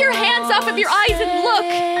 take your hands off of your eyes and look.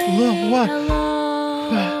 Look, what?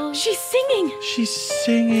 Hello. She's singing. She's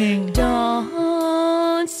singing.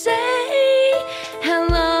 Don't say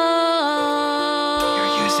hello.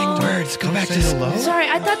 You're using words. Go back say hello? Sorry,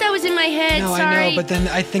 I thought that was in my head. No, Sorry. I know, but then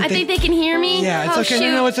I think they can hear me. Yeah, it's okay.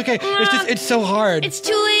 Shoot. No, it's okay. It's so hard. It's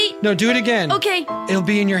too late. No, do it again. Okay. It'll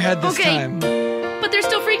be in your head this Okay. time. But they're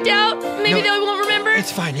still freaked out. Maybe they won't remember.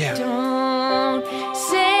 It's fine, yeah. Don't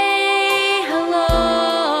say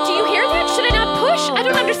hello. Do you hear that? Should I not push? I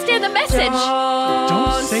don't understand the message.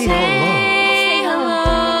 Don't say hello. Say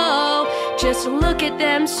hello. Just look at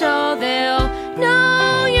them so they'll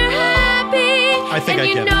know you're happy. I think and I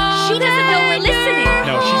you get it. know She doesn't know we're listening.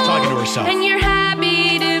 No, she's talking to herself. And you're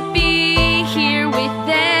happy to be here with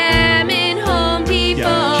them in Home Depot.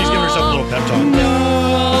 Yeah, she's giving herself a little pep talk.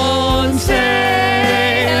 Don't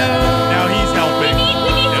say hello. Now he's helping. We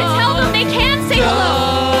need to tell them they can say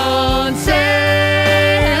hello. Don't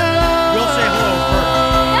say hello. We'll say hello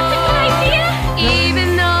first. That's a good idea. Even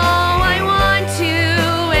though I want to,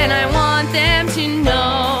 and I want them to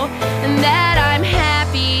know that I'm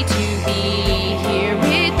happy to be here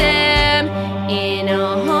with them in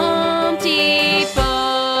a Home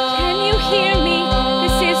Depot. Can you hear me?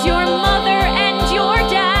 This is your mother and your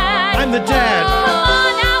dad. I'm the dad. Come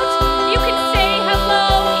on out. You can say hello.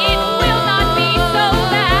 It will not be so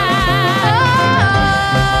bad.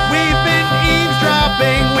 We've been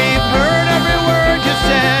eavesdropping. We've heard every word you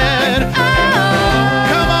said.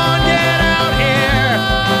 Come on, get out here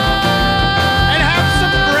and have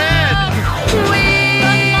some bread.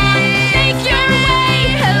 Make your way.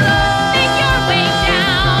 Hello. Make your way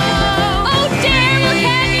down. Oh, Daryl,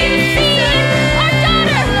 can you see our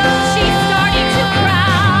daughter? She's starting to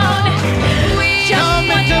frown. Come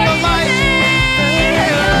into the light.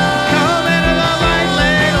 Come into the light,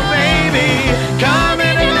 little baby. Come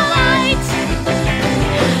into the light.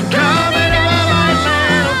 Come into the light,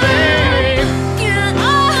 little baby.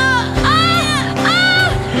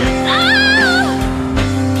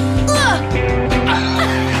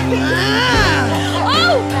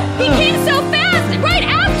 Oh, he came so fast, right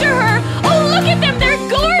after her. Oh, look at them, they're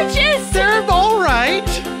gorgeous. They're all right.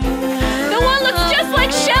 The one looks just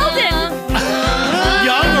like Sheldon.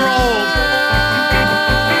 Young or old?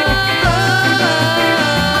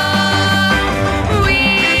 We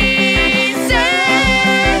say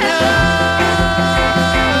hello.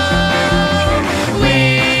 We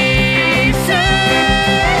say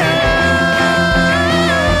hello.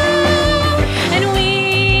 And we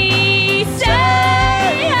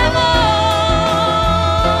say hello.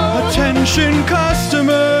 Attention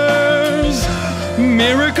customers,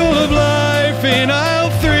 miracle of life in aisle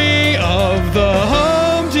 3 of the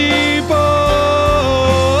Home Depot.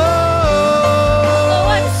 Oh,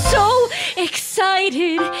 I'm so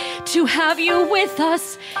excited to have you with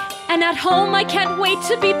us. And at home, I can't wait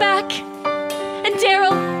to be back. And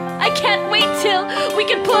Daryl, I can't wait till we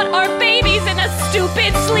can put our babies in a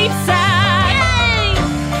stupid sleep sack.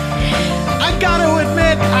 I gotta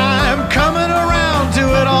admit, I'm coming around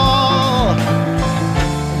to it all.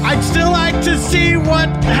 I'd still like to see what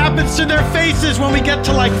happens to their faces when we get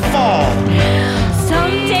to like fall.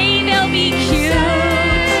 Someday they'll be cute.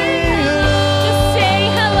 Just say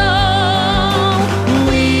hello.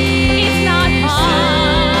 It's not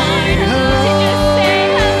hard to just say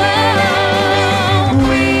hello.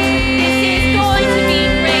 This is going to be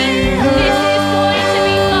great. This is going to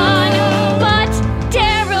be fun. But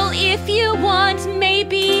Daryl, if you want,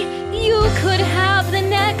 maybe you could have the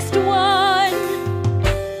next one.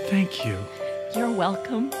 Thank you. You're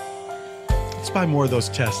welcome. Let's buy more of those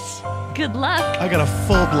tests. Good luck. I got a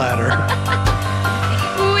full bladder.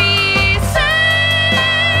 We say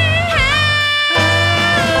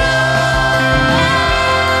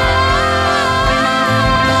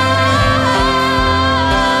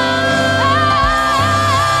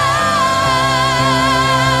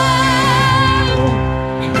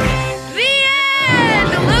The end!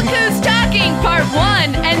 Look Who's Talking, Part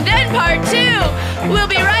 1, and then Part 2. We'll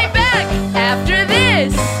be right back after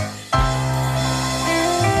this.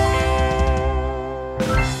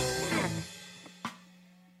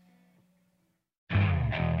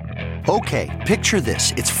 Okay, picture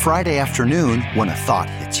this. It's Friday afternoon when a thought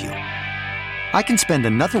hits you. I can spend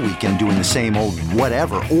another weekend doing the same old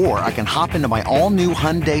whatever, or I can hop into my all-new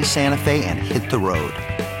Hyundai Santa Fe and hit the road.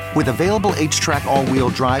 With available H-Track all-wheel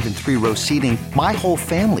drive and 3-row seating, my whole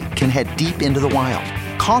family can head deep into the wild.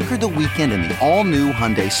 Conquer the weekend in the all-new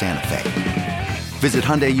Hyundai Santa Fe. Visit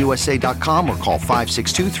HyundaiUSA.com or call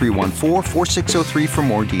 562-314-4603 for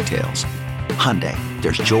more details. Hyundai,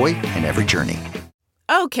 there's joy in every journey.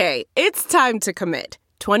 Okay, it's time to commit.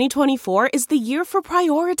 2024 is the year for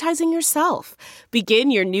prioritizing yourself.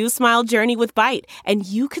 Begin your new smile journey with Byte, and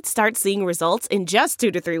you could start seeing results in just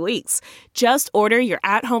 2 to 3 weeks. Just order your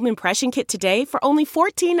at-home impression kit today for only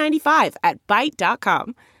 $14.95 at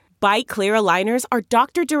Byte.com. Bite Clear aligners are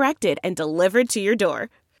doctor-directed and delivered to your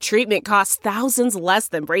door. Treatment costs thousands less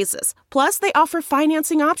than braces. Plus, they offer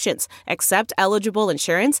financing options, accept eligible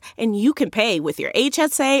insurance, and you can pay with your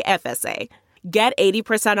HSA FSA. Get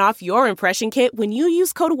 80% off your impression kit when you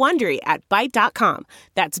use code WONDERY at Byte.com.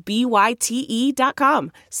 That's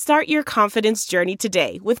BYTE.com. Start your confidence journey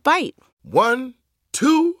today with Byte. 1,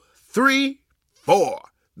 2, 3, 4.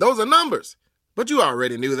 Those are numbers. But you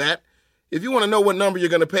already knew that. If you want to know what number you're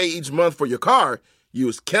going to pay each month for your car,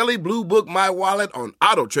 use Kelly Blue Book My Wallet on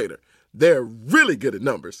Auto Trader. They're really good at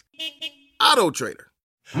numbers. Auto Trader.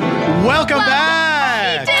 Welcome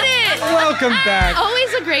back. We did it! Welcome back.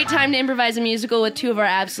 Always a great time to improvise a musical with two of our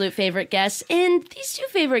absolute favorite guests. And these two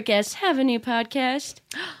favorite guests have a new podcast.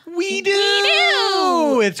 We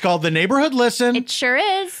do. It's called The Neighborhood Listen. It sure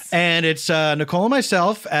is. And it's Nicole and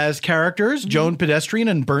myself as characters, Joan Pedestrian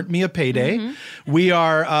and Burnt Me a Payday. We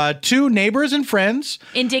are two neighbors and friends.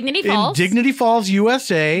 In Dignity Falls. In Dignity Falls,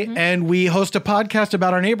 USA. And we host a podcast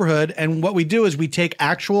about our neighborhood. And what we do is we take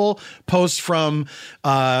actual posts from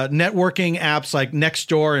networking apps like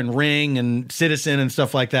Nextdoor and Ring and Citizen and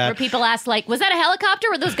stuff like that. Where people ask, like, was that a helicopter?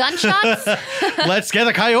 Were those gunshots? Let's get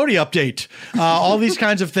a coyote update. All these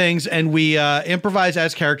kinds of things. And we improvise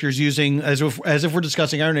as characters using, as if we're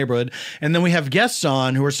discussing our neighborhood. And then we have guests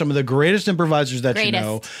on who are some of the greatest improvisers that you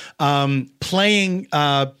know, playing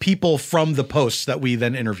people from the posts that we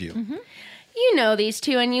then interview. You know these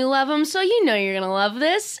two and you love them, so you know you're going to love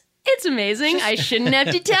this. It's amazing. I shouldn't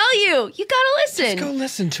have to tell you. You gotta listen. Just go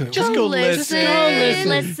listen to it. Just go listen.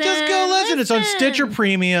 Just go listen. It's on Stitcher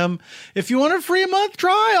Premium. If you want a free month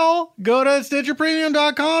trial, go to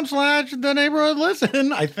StitcherPremium.com/The Neighborhood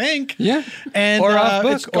Listen, I think. Yeah. And, or off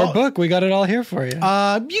book. Or book. We got it all here for you.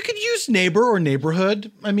 You could use neighbor or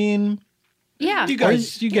neighborhood. I mean, yeah. You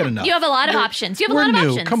guys, you get enough. You have a lot of options. You have a lot of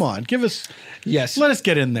options. Come on. Give us... Yes. Let us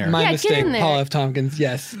get in there. My mistake, Paul F. Tompkins.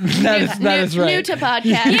 Yes. That is right. New to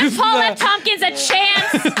podcast. Give Paul F. Tompkins a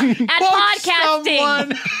chance at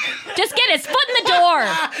podcasting. Just get his foot in the door.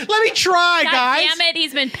 Let me try, guys. Damn it,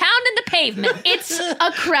 he's been pounding the pavement. It's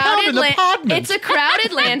a crowded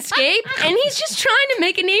landscape, and he's just trying to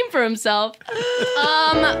make a name for himself.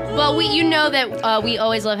 But you know that we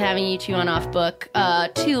always love having you two on Off Book,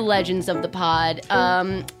 two legends of the pod.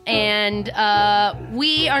 And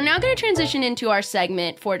we are now going to transition into our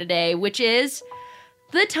segment for today, which is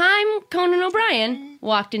the time Conan O'Brien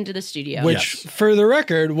walked into the studio. Which, for the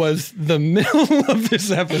record, was the middle of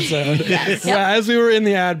this episode. Yes. Well, as we were in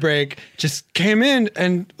the ad break, just came in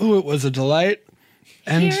and, it was a delight.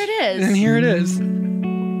 And here it is. And here it is.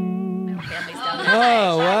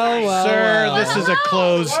 Oh, well. Sir, this is a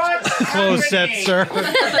closed set, sir.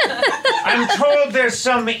 I'm told there's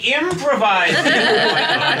some improvising going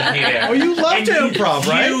on here. Oh, you love to improv,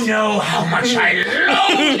 right? You know how much I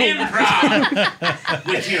love improv.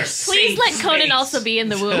 With your Please let Conan space. also be in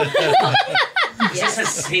the womb. Is this a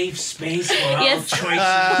safe space where all Yes. choices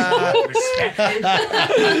are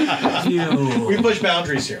respected? We push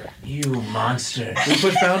boundaries here. You monster. We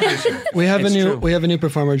push boundaries here. We have a new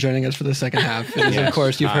performer joining us for the second half. And of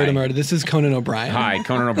course, you've heard him already. This is Conan O'Brien. Hi,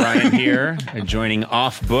 Conan O'Brien here, joining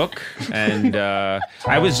Off Book, and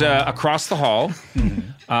I was across the hall,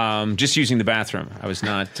 just using the bathroom. I was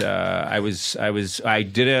not. I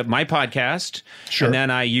did my podcast, and then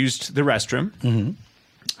I used the restroom.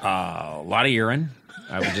 A lot of urine.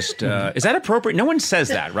 I would just. Is that appropriate? No one says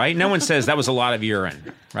that, right? No one says that was a lot of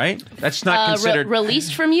urine, right? That's not considered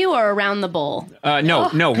Released from you or around the bowl?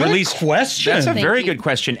 No, released. Question. That's a Thank very you. good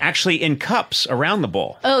question. Actually, in cups around the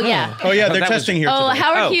bowl. Oh, yeah. Oh, yeah, they're That was- testing here Oh, today.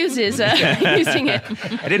 Howard Hughes is using it.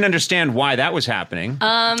 I didn't understand why that was happening.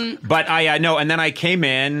 But I know, and then I came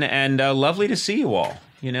in, and lovely to see you all.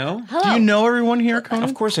 You know? Hello. Do you know everyone here, Conan?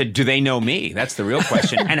 Of course, do they know me? That's the real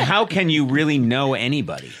question. And how can you really know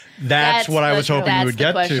anybody? That's what I was hoping you would get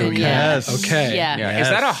to. question, yeah. Yes. Okay. Yeah. Is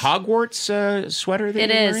that a Hogwarts sweater that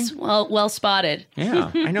It you're is. wearing? Well spotted.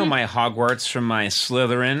 Yeah, I know my Hogwarts from my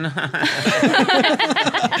Slytherin.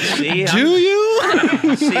 See, Do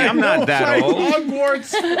you? See, I'm not that old.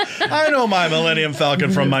 Hogwarts. I know my Millennium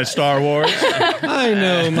Falcon from my Star Wars. I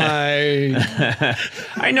know my...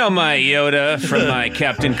 I know my Yoda from my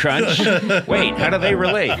Captain Crunch. Wait, how do they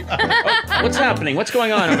relate? Oh, what's happening? What's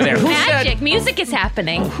going on over there? Who Magic. said, Music is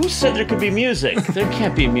happening. who said there could be music? There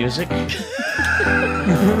can't be music.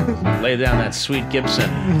 Lay down that sweet Gibson.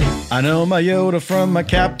 I know my Yoda from my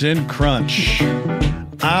Captain Crunch.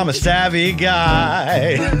 I'm a savvy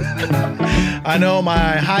guy. I know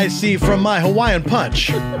my high C from my Hawaiian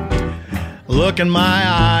Punch. Look in my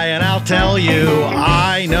eye and I'll tell you,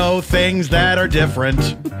 I know things that are different.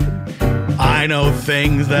 I know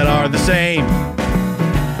things that are the same.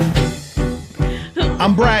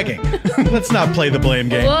 I'm bragging. Let's not play the blame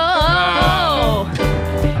game. Whoa!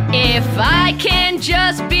 If I can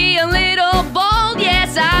just be a little bold,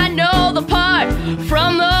 yes, I know the part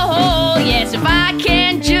from the whole. Yes, if I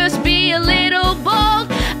can just be a little bold,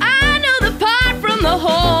 I know the part from the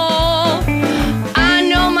whole. I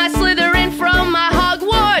know my Slytherin from my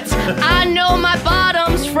Hogwarts. I know my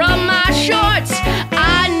bottoms from my shorts.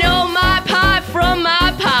 I know my pie from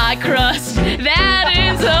my pie crust. That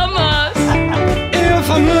is a must. If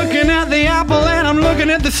I'm looking at the apple and I'm looking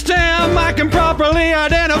at the stem, I can properly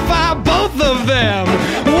identify both of them.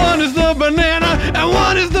 One is the banana and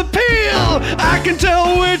one is the peel. I can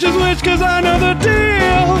tell which is which because I know the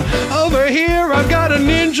deal. Over here I've got a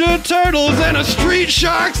Ninja Turtles and a Street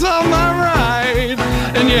Sharks on my right.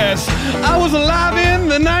 And yes, I was alive in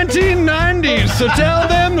the 1990s, so tell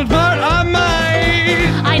them the part I might.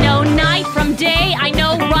 I know night from day, I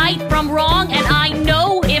know right from wrong, and I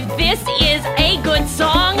know if this is a good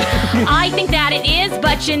song. I think that it is,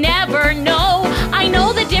 but you never know. I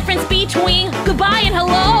know the difference between goodbye and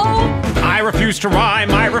hello. I refuse to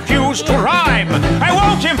rhyme, I refuse to rhyme. I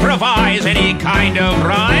won't improvise any kind of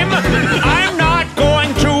rhyme. I'm not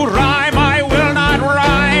going to rhyme, I will not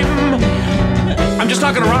rhyme. I'm just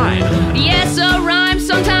not gonna rhyme. Yes, a rhyme,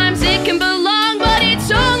 sometimes it can belong, but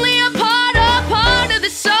it's only a part of the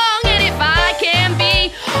song. And if I can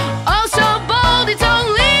be oh so bold, it's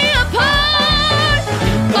only a part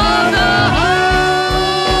of the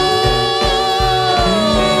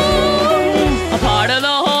whole. A part of the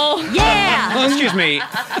whole. Yeah! Excuse me.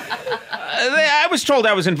 I was told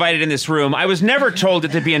I was invited in this room. I was never told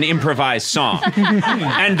it to be an improvised song.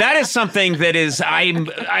 And that is something that is, I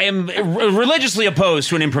am religiously opposed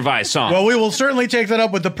to an improvised song. Well, we will certainly take that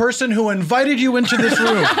up with the person who invited you into this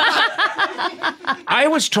room. I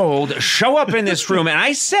was told, show up in this room, and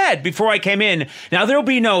I said before I came in, now there'll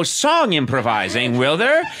be no song improvising, will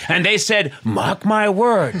there? And they said, mark my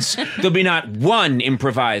words, there'll be not one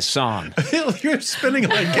improvised song. You're spinning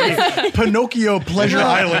like a Pinocchio Pleasure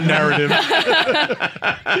Island narrative.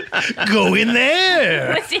 Go in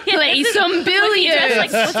there. Play some billiards.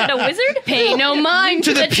 Like, was it a wizard? Pay no mind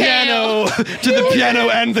To the piano, to the piano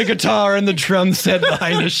and the guitar and the drum set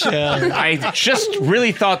behind the shell. I just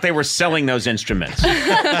really thought they were selling those instruments.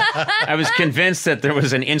 I was convinced that there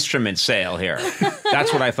was an instrument sale here.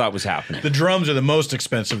 That's what I thought was happening. The drums are the most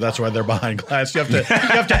expensive. That's why they're behind glass. You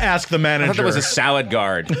have to ask the manager. I thought there was a salad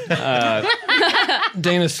guard.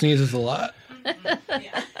 Dana sneezes a lot.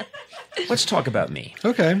 Let's talk about me.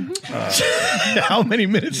 Okay. How many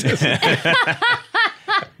minutes is it?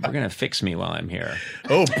 We're going to fix me while I'm here.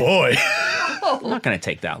 Oh, boy. It's not going to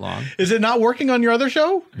take that long. Is it not working on your other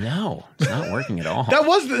show? No, it's not working at all. That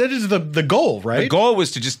is the goal, right? The goal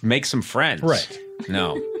was to just make some friends. Right.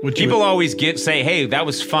 No. People always say, hey, that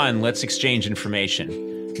was fun. Let's exchange information.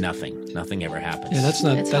 Nothing ever happens. Yeah, that's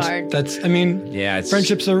not. It's that's hard. That's. I mean, yeah, it's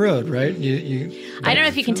friendship's a road, right? You. I don't know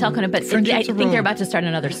if you can tell, Conan, but I Friendship's a think they're road. about to start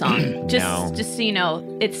another song. No. Just so you know,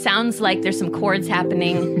 it sounds like there's some chords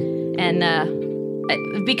happening, and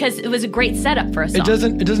because it was a great setup for a song. It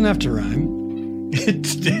doesn't have to rhyme.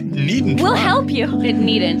 It needn't. We'll rhyme. help you. It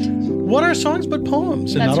needn't. What are songs but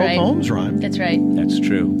poems? And That's not right. all poems rhyme. That's right. That's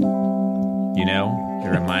true. You know, it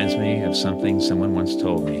reminds me of something someone once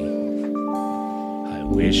told me.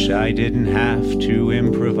 I wish I didn't have to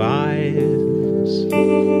improvise.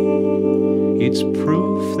 It's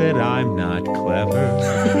proof that I'm not clever.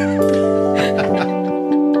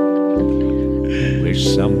 I wish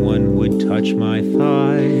someone would touch my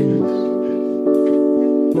thighs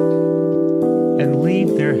and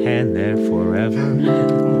leave their hand there forever.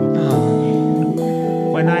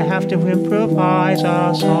 When I have to improvise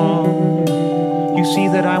a song, you see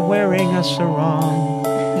that I'm wearing a sarong.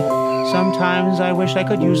 Sometimes I wish I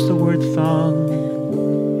could use the word thong.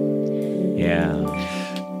 Yeah.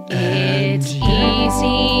 It's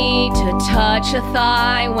easy to touch a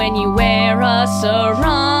thigh when you wear a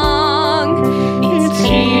sarong. It's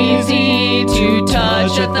easy to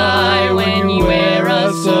touch a thigh when you wear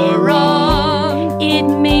a sarong. It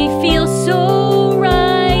may feel so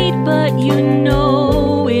right, but you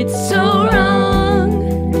know it's so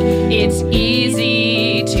wrong. It's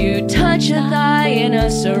easy to touch a thigh in a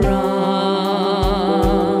sarong.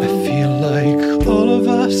 I feel like all of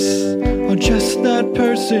us are just that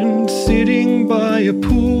person sitting by a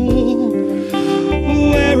pool,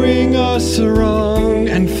 wearing a sarong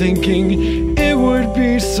and thinking it would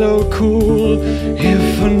be so cool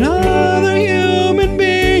if another human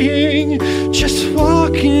being just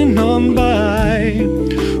walking on by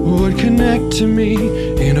would connect to me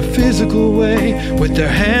in a physical way with their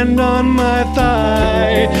hand on my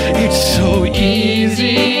thigh. It's so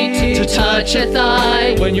easy to touch touch a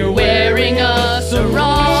thigh when you're wearing a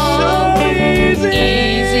sarong.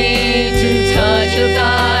 Easy to touch a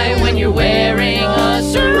thigh when you're wearing a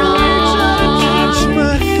sarong. Touch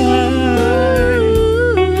my thigh.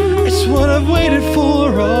 It's what I've waited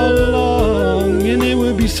for all along, and it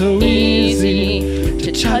would be so easy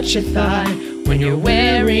to touch a thigh when you're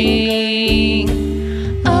wearing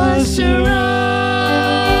a sarong.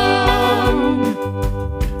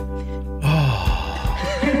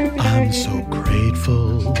 I'm so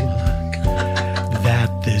grateful that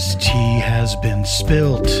this tea has been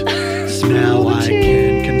spilt. Now I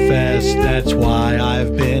can confess that's why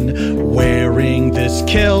I've been wearing this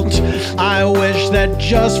kilt. I wish that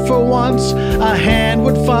just for once a hand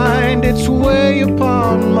would find its way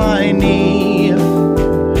upon my knee.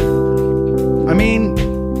 I mean,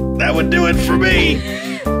 that would do it for me.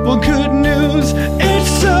 Well, good news, it's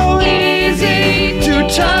so easy to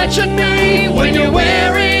touch a knee when you're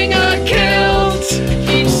wearing a kilt.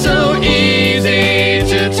 It's so easy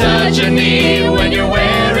to touch a knee when you're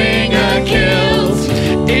wearing a kilt.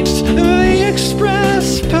 It's the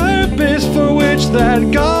express purpose for which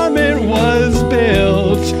that garment was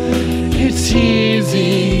built. It's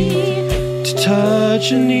easy to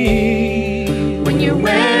touch a knee when you're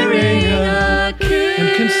wearing a kilt.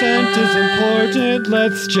 And consent is important,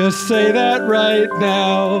 let's just say that right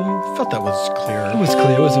now. I felt that was clear. It was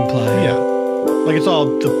clear. It was implied. Yeah. Like it's all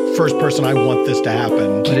the first person I want this to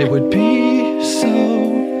happen. But it would be so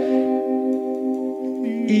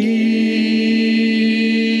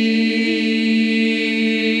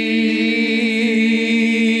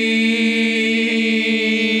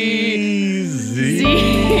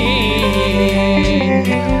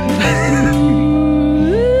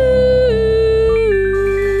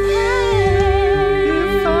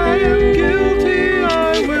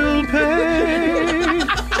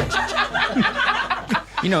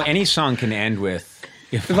Any song can end with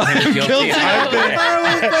 "If I'm guilty."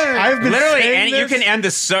 I've been literally, saying and this. you can end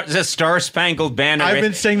the Star Spangled Banner. I've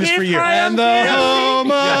been saying this for years. And the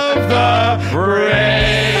home of the brave.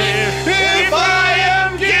 If I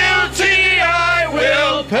am guilty, I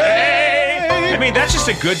will pay. I mean, that's just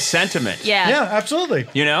a good sentiment. Yeah, absolutely.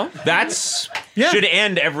 You know, that's should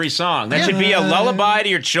end every song. That should be a lullaby to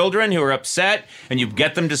your children who are upset, and you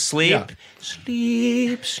get them to sleep. Yeah.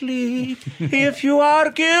 Sleep, sleep, if you are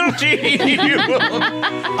guilty.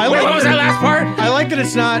 What was that last part? I like that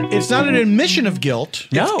it's not an admission of guilt.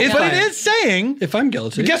 No. But it is saying, if I'm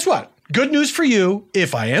guilty. Guess what? Good news for you.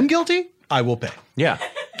 If I am guilty, I will pay. Yeah.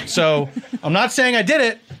 So I'm not saying I did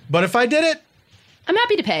it, but if I did it, I'm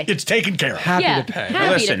happy to pay. It's taken care of. Happy Yeah, to pay. happy Now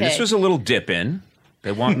listen, to pay. this was a little dip in.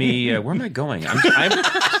 They want me. Where am I going? I've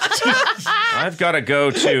got to go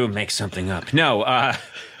to make something up. No, I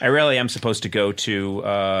really am supposed to go to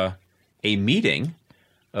a meeting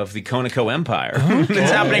of the Conoco Empire that's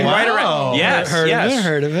happening right around. Yes,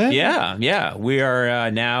 Heard of it. Yeah. We are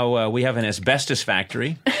now. We have an asbestos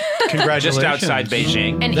factory. Congratulations. Just outside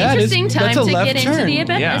Beijing. An interesting time to get into the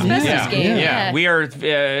Yeah. asbestos game. Yeah. We are,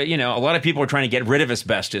 a lot of people are trying to get rid of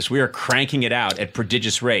asbestos. We are cranking it out at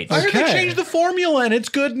prodigious rates. I heard they changed the formula and it's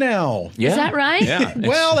good now. Yeah. Is that right? Yeah.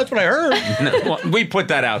 Well, that's what I heard. No, well, we put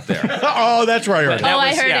that out there. Oh, that's where I heard it.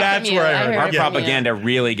 I heard it That's from you. where I heard it. Our it from propaganda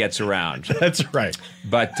really gets around. That's right.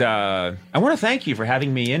 But I want to thank you for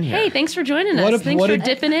having me in here. Hey, thanks for joining us. Thanks for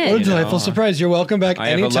dipping in. What a delightful surprise. You're welcome back I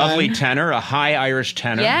have anytime. a lovely tenor, a high Irish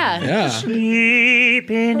tenor. Yeah.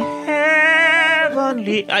 Sleep in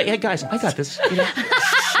heavenly. Hey guys, I got this.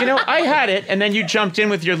 I had it, and then you jumped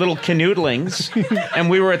in with your little canoodlings, and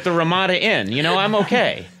we were at the Ramada Inn. I'm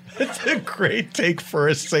okay. It's a great take for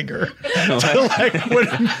a singer.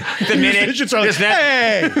 The minute,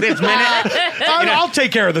 I'll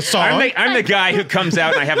take care of the song. I'm the guy who comes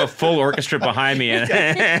out and I have a full orchestra behind me,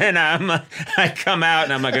 and I come out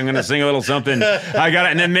and I'm like, I'm going to sing a little something. I got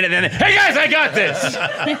it, and then hey guys, I got this.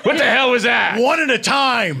 What the hell was that? One at a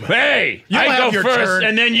time. Hey, I go first, turn.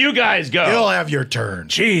 and then you guys go. You'll have your turn.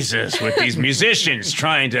 Jesus, with these musicians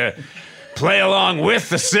trying to play along with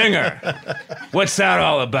the singer. What's that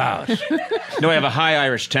all about? No, I have a high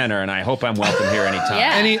Irish tenor, and I hope I'm welcome here anytime.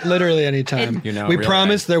 Yeah. Literally anytime. We really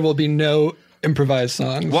promise there will be no improvised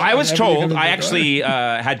songs. Well, I was Whenever you come told, to the I door. actually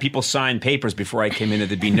had people sign papers before I came in that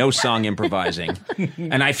there'd be no song improvising.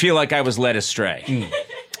 And I feel like I was led astray.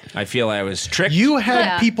 I feel I was tricked. You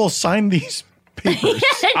had people sign these papers.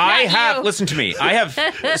 I have, listen to me. I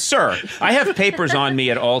have papers on me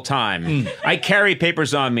at all time. I carry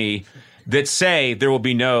papers on me that say there will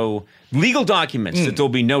be no legal documents, that there will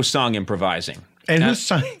be no song improvising. And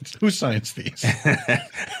who signs these?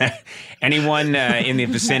 Anyone in the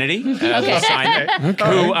vicinity will sign it.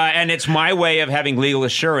 Who, and it's my way of having legal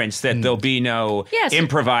assurance that there'll be no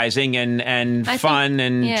improvising and fun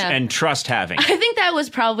and trust having. I think that was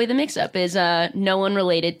probably the mix-up, is no one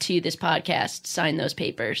related to this podcast signed those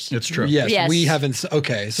papers. It's true. Yes, we haven't.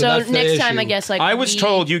 Okay, so that's the next time, issue. I guess, I was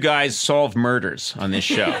told you guys solved murders on this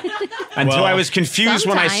show. Until I was confused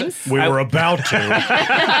when we were about to.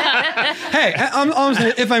 Hey, I'm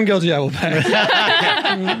saying, if I'm guilty, I will pay.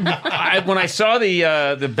 When I saw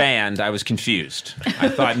the band, I was confused. I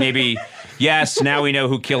thought maybe, yes, now we know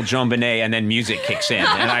who killed Joan Benet, and then music kicks in.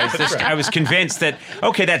 And I was convinced that,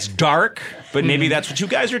 okay, that's dark, but maybe that's what you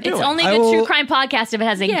guys are doing. It's only a good true crime podcast if it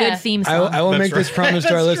has a good theme song. I will make this promise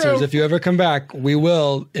to our listeners. If you ever come back, we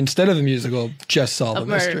will, instead of a musical, just solve a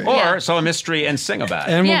mystery. Or solve a mystery and sing about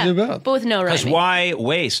it. And we'll do both. But with no rhyming. Because why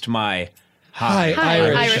waste my high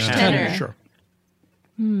Irish tenor? Sure.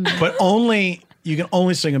 But you can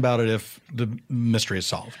only sing about it if the mystery is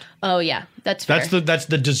solved. Oh yeah, that's fair. That's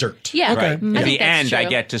the dessert. Yeah. Right. Mm-hmm. At the end, I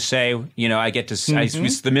get to say,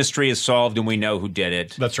 the mystery is solved and we know who did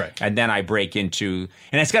it. That's right. And then I break into,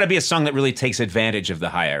 and it's got to be a song that really takes advantage of the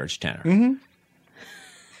high Irish tenor. Mm-hmm.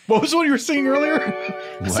 What was the one you were singing earlier?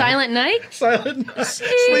 Silent Night? Silent Night. It's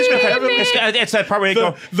that part where you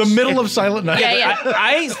go. The middle of Silent Night. Yeah.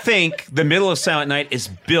 I think the middle of Silent Night is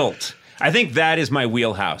built. I think that is my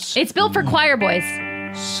wheelhouse. It's built for choir boys.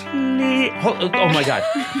 Oh my God.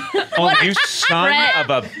 Oh, you son of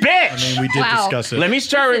a bitch. I mean, we did discuss it. Let me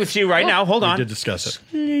start with you right now. Hold on. We did discuss it.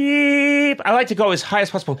 Sleep. I like to go as high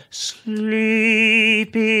as possible.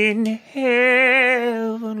 Sleep in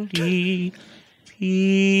heavenly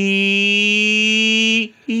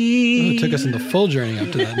peace. It took us in the full journey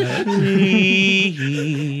up to that night.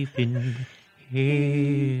 Sleep in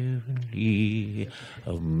heavenly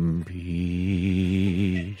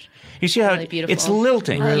peace. You see how Really it's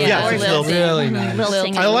lilting. Really, it's lilting. Really nice.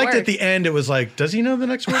 Lilting I liked works. at the end, it was like, does he know the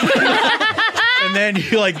next word? And then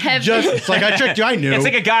you it's like, I tricked you, I knew. It's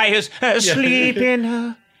like a guy who's asleep in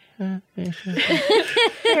a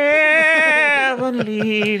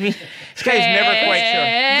heavenly. This guy's never quite sure.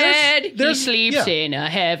 He sleeps in a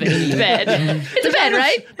heavenly bed. It's a bed,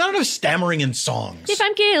 right? Not enough stammering in songs. If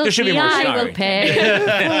I'm guilty, There should be more I starring. will pay. If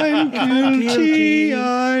I'm guilty,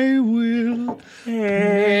 I will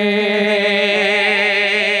pay.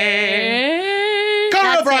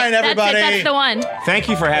 Conan O'Brien, everybody. That's the one. Thank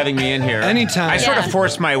you for having me in here. Anytime. I sort of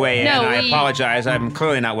forced my way in. No, I we- apologize. I'm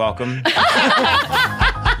clearly not welcome.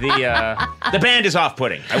 The band is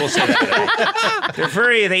off-putting. I will say that.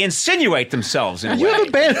 They insinuate themselves in a way. You have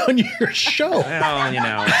a band on your show.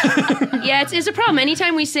 Well, Yeah, it's a problem.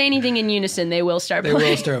 Anytime we say anything in unison, they will start playing. They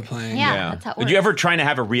will start playing. Yeah, that's how it Would works. you ever trying to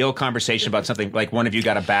have a real conversation about something like one of you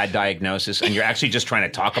got a bad diagnosis and you're actually just trying to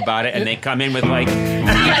talk about it and they come in with like, no,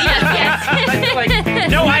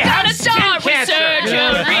 I have skin cancer.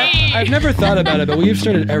 I've never thought about it, but we've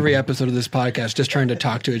started every episode of this podcast just trying to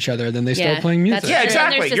talk to each other, and then they start playing music. Yeah, And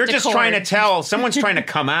exactly. there's You're just just a trying to chord. tell. Someone's trying to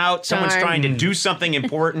come out. Someone's Darn. trying to do something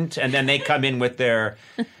important, and then they come in with their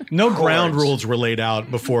No chords. ground rules were laid out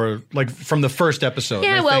before, like from the first episode.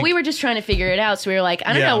 Yeah, I well, think. we were just trying to figure it out. So we were like,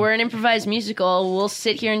 I don't Yeah. know, we're an improvised musical. We'll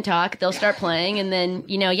sit here and talk. They'll start playing. And then,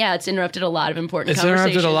 it's interrupted a lot of important It's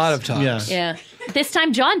conversations. interrupted a lot of talks. Yes. Yeah. This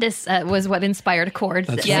time, jaundice was what inspired chords.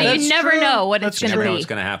 That's So right. you That's never true. know what That's it's going You never to know be. what's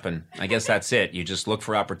going to happen. I guess that's it. You just look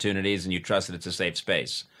for opportunities and you trust that it's a safe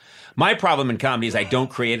space. My problem in comedy is I don't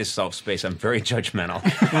create a safe space. I'm very judgmental.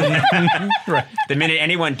 Right. The minute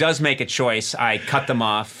anyone does make a choice, I cut them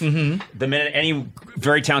off. Mm-hmm. The minute any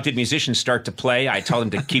very talented musicians start to play, I tell them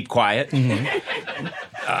to keep quiet. Mm-hmm.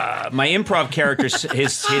 My improv character, his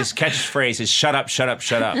catchphrase is "shut up, shut up,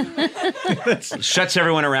 shut up." Shuts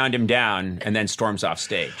everyone around him down and then storms off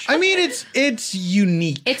stage. I mean, it's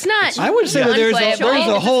unique. It's not. I would say that there's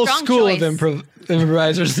unplayable. a whole strong school choice. of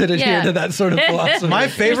improvisers that adhere Yeah. to that sort of philosophy. My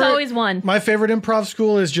There's favorite, always one. My favorite improv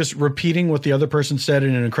school is just repeating what the other person said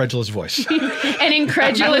in an incredulous voice. An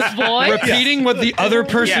incredulous voice. Repeating what the other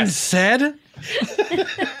person Yes. said?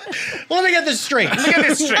 Let me get this straight. Let me get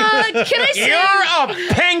this straight. Can I say? You're a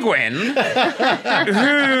penguin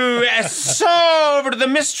who solved the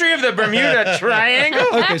mystery of the Bermuda Triangle.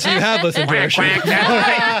 Okay, so you have listened to our Quack, show.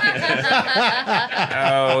 quack,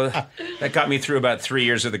 that. That got me through about 3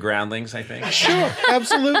 years of the Groundlings, I think. Sure,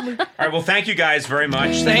 absolutely. All right, well, thank you guys very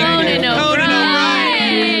much. Conan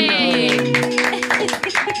O'Brien.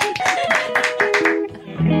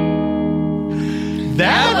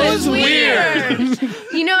 That was weird.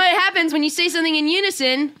 You know what happens when you say something in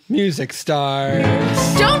unison, music stars.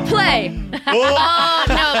 don't play. Oh,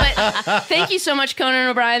 no, but thank you so much, Conan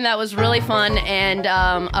O'Brien. That was really fun and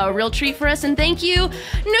a real treat for us. And thank you,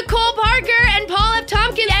 Nicole Parker and Paul F.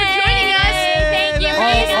 Tompkins, for joining us. Thank you.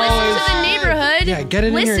 Please listen to The Neighborhood. Yeah, get it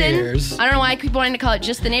in your Listen. ears. I don't know why I keep wanting to call it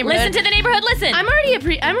just The Neighborhood. Listen to The Neighborhood. Listen. I'm already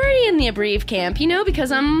in the abbrev camp,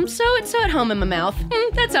 because I'm so at home in my mouth.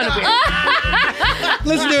 That sounded weird.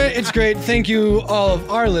 Listen to it. It's great. Thank you, all of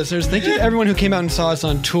our listeners. Thank you to everyone who came out and saw us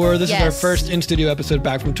on tour. This is our Yes. first in-studio episode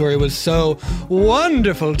back from tour. It was so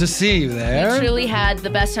wonderful to see you there. We truly had the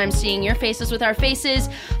best time seeing your faces with our faces.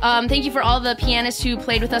 Thank you for all the pianists who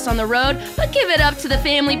played with us on the road. But give it up to the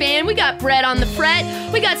family band. We got Brett on the fret.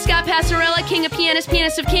 We got Scott Passarella, King of Pianists,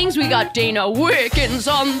 Pianist of Kings. We got Dana Wickens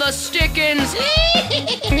on the stickins.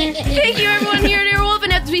 Thank you, everyone here at Earwolf.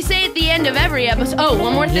 And as we say at the end of every episode... Oh,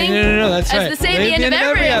 one more thing. No, that's right. As they say at the end of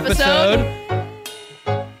every episode...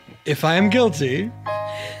 If I am guilty,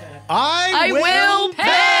 I will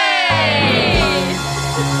pay!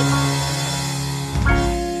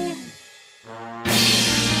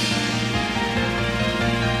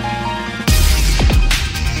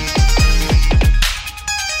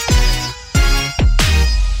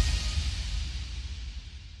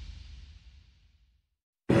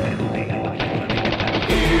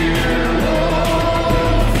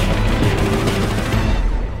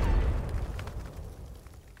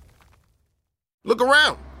 Look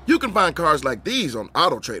around. You can find cars like these on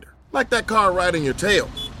AutoTrader, like that car right in your tail.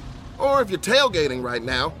 Or if you're tailgating right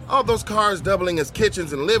now, all those cars doubling as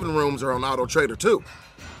kitchens and living rooms are on AutoTrader too.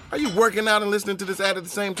 Are you working out and listening to this ad at the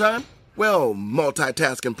same time? Well,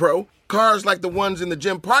 multitasking pro, cars like the ones in the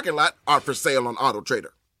gym parking lot are for sale on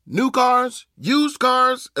AutoTrader. New cars, used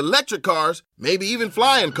cars, electric cars, maybe even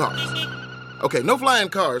flying cars. Okay, no flying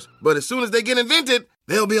cars, but as soon as they get invented,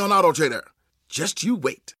 they'll be on AutoTrader. Just you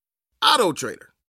wait. AutoTrader.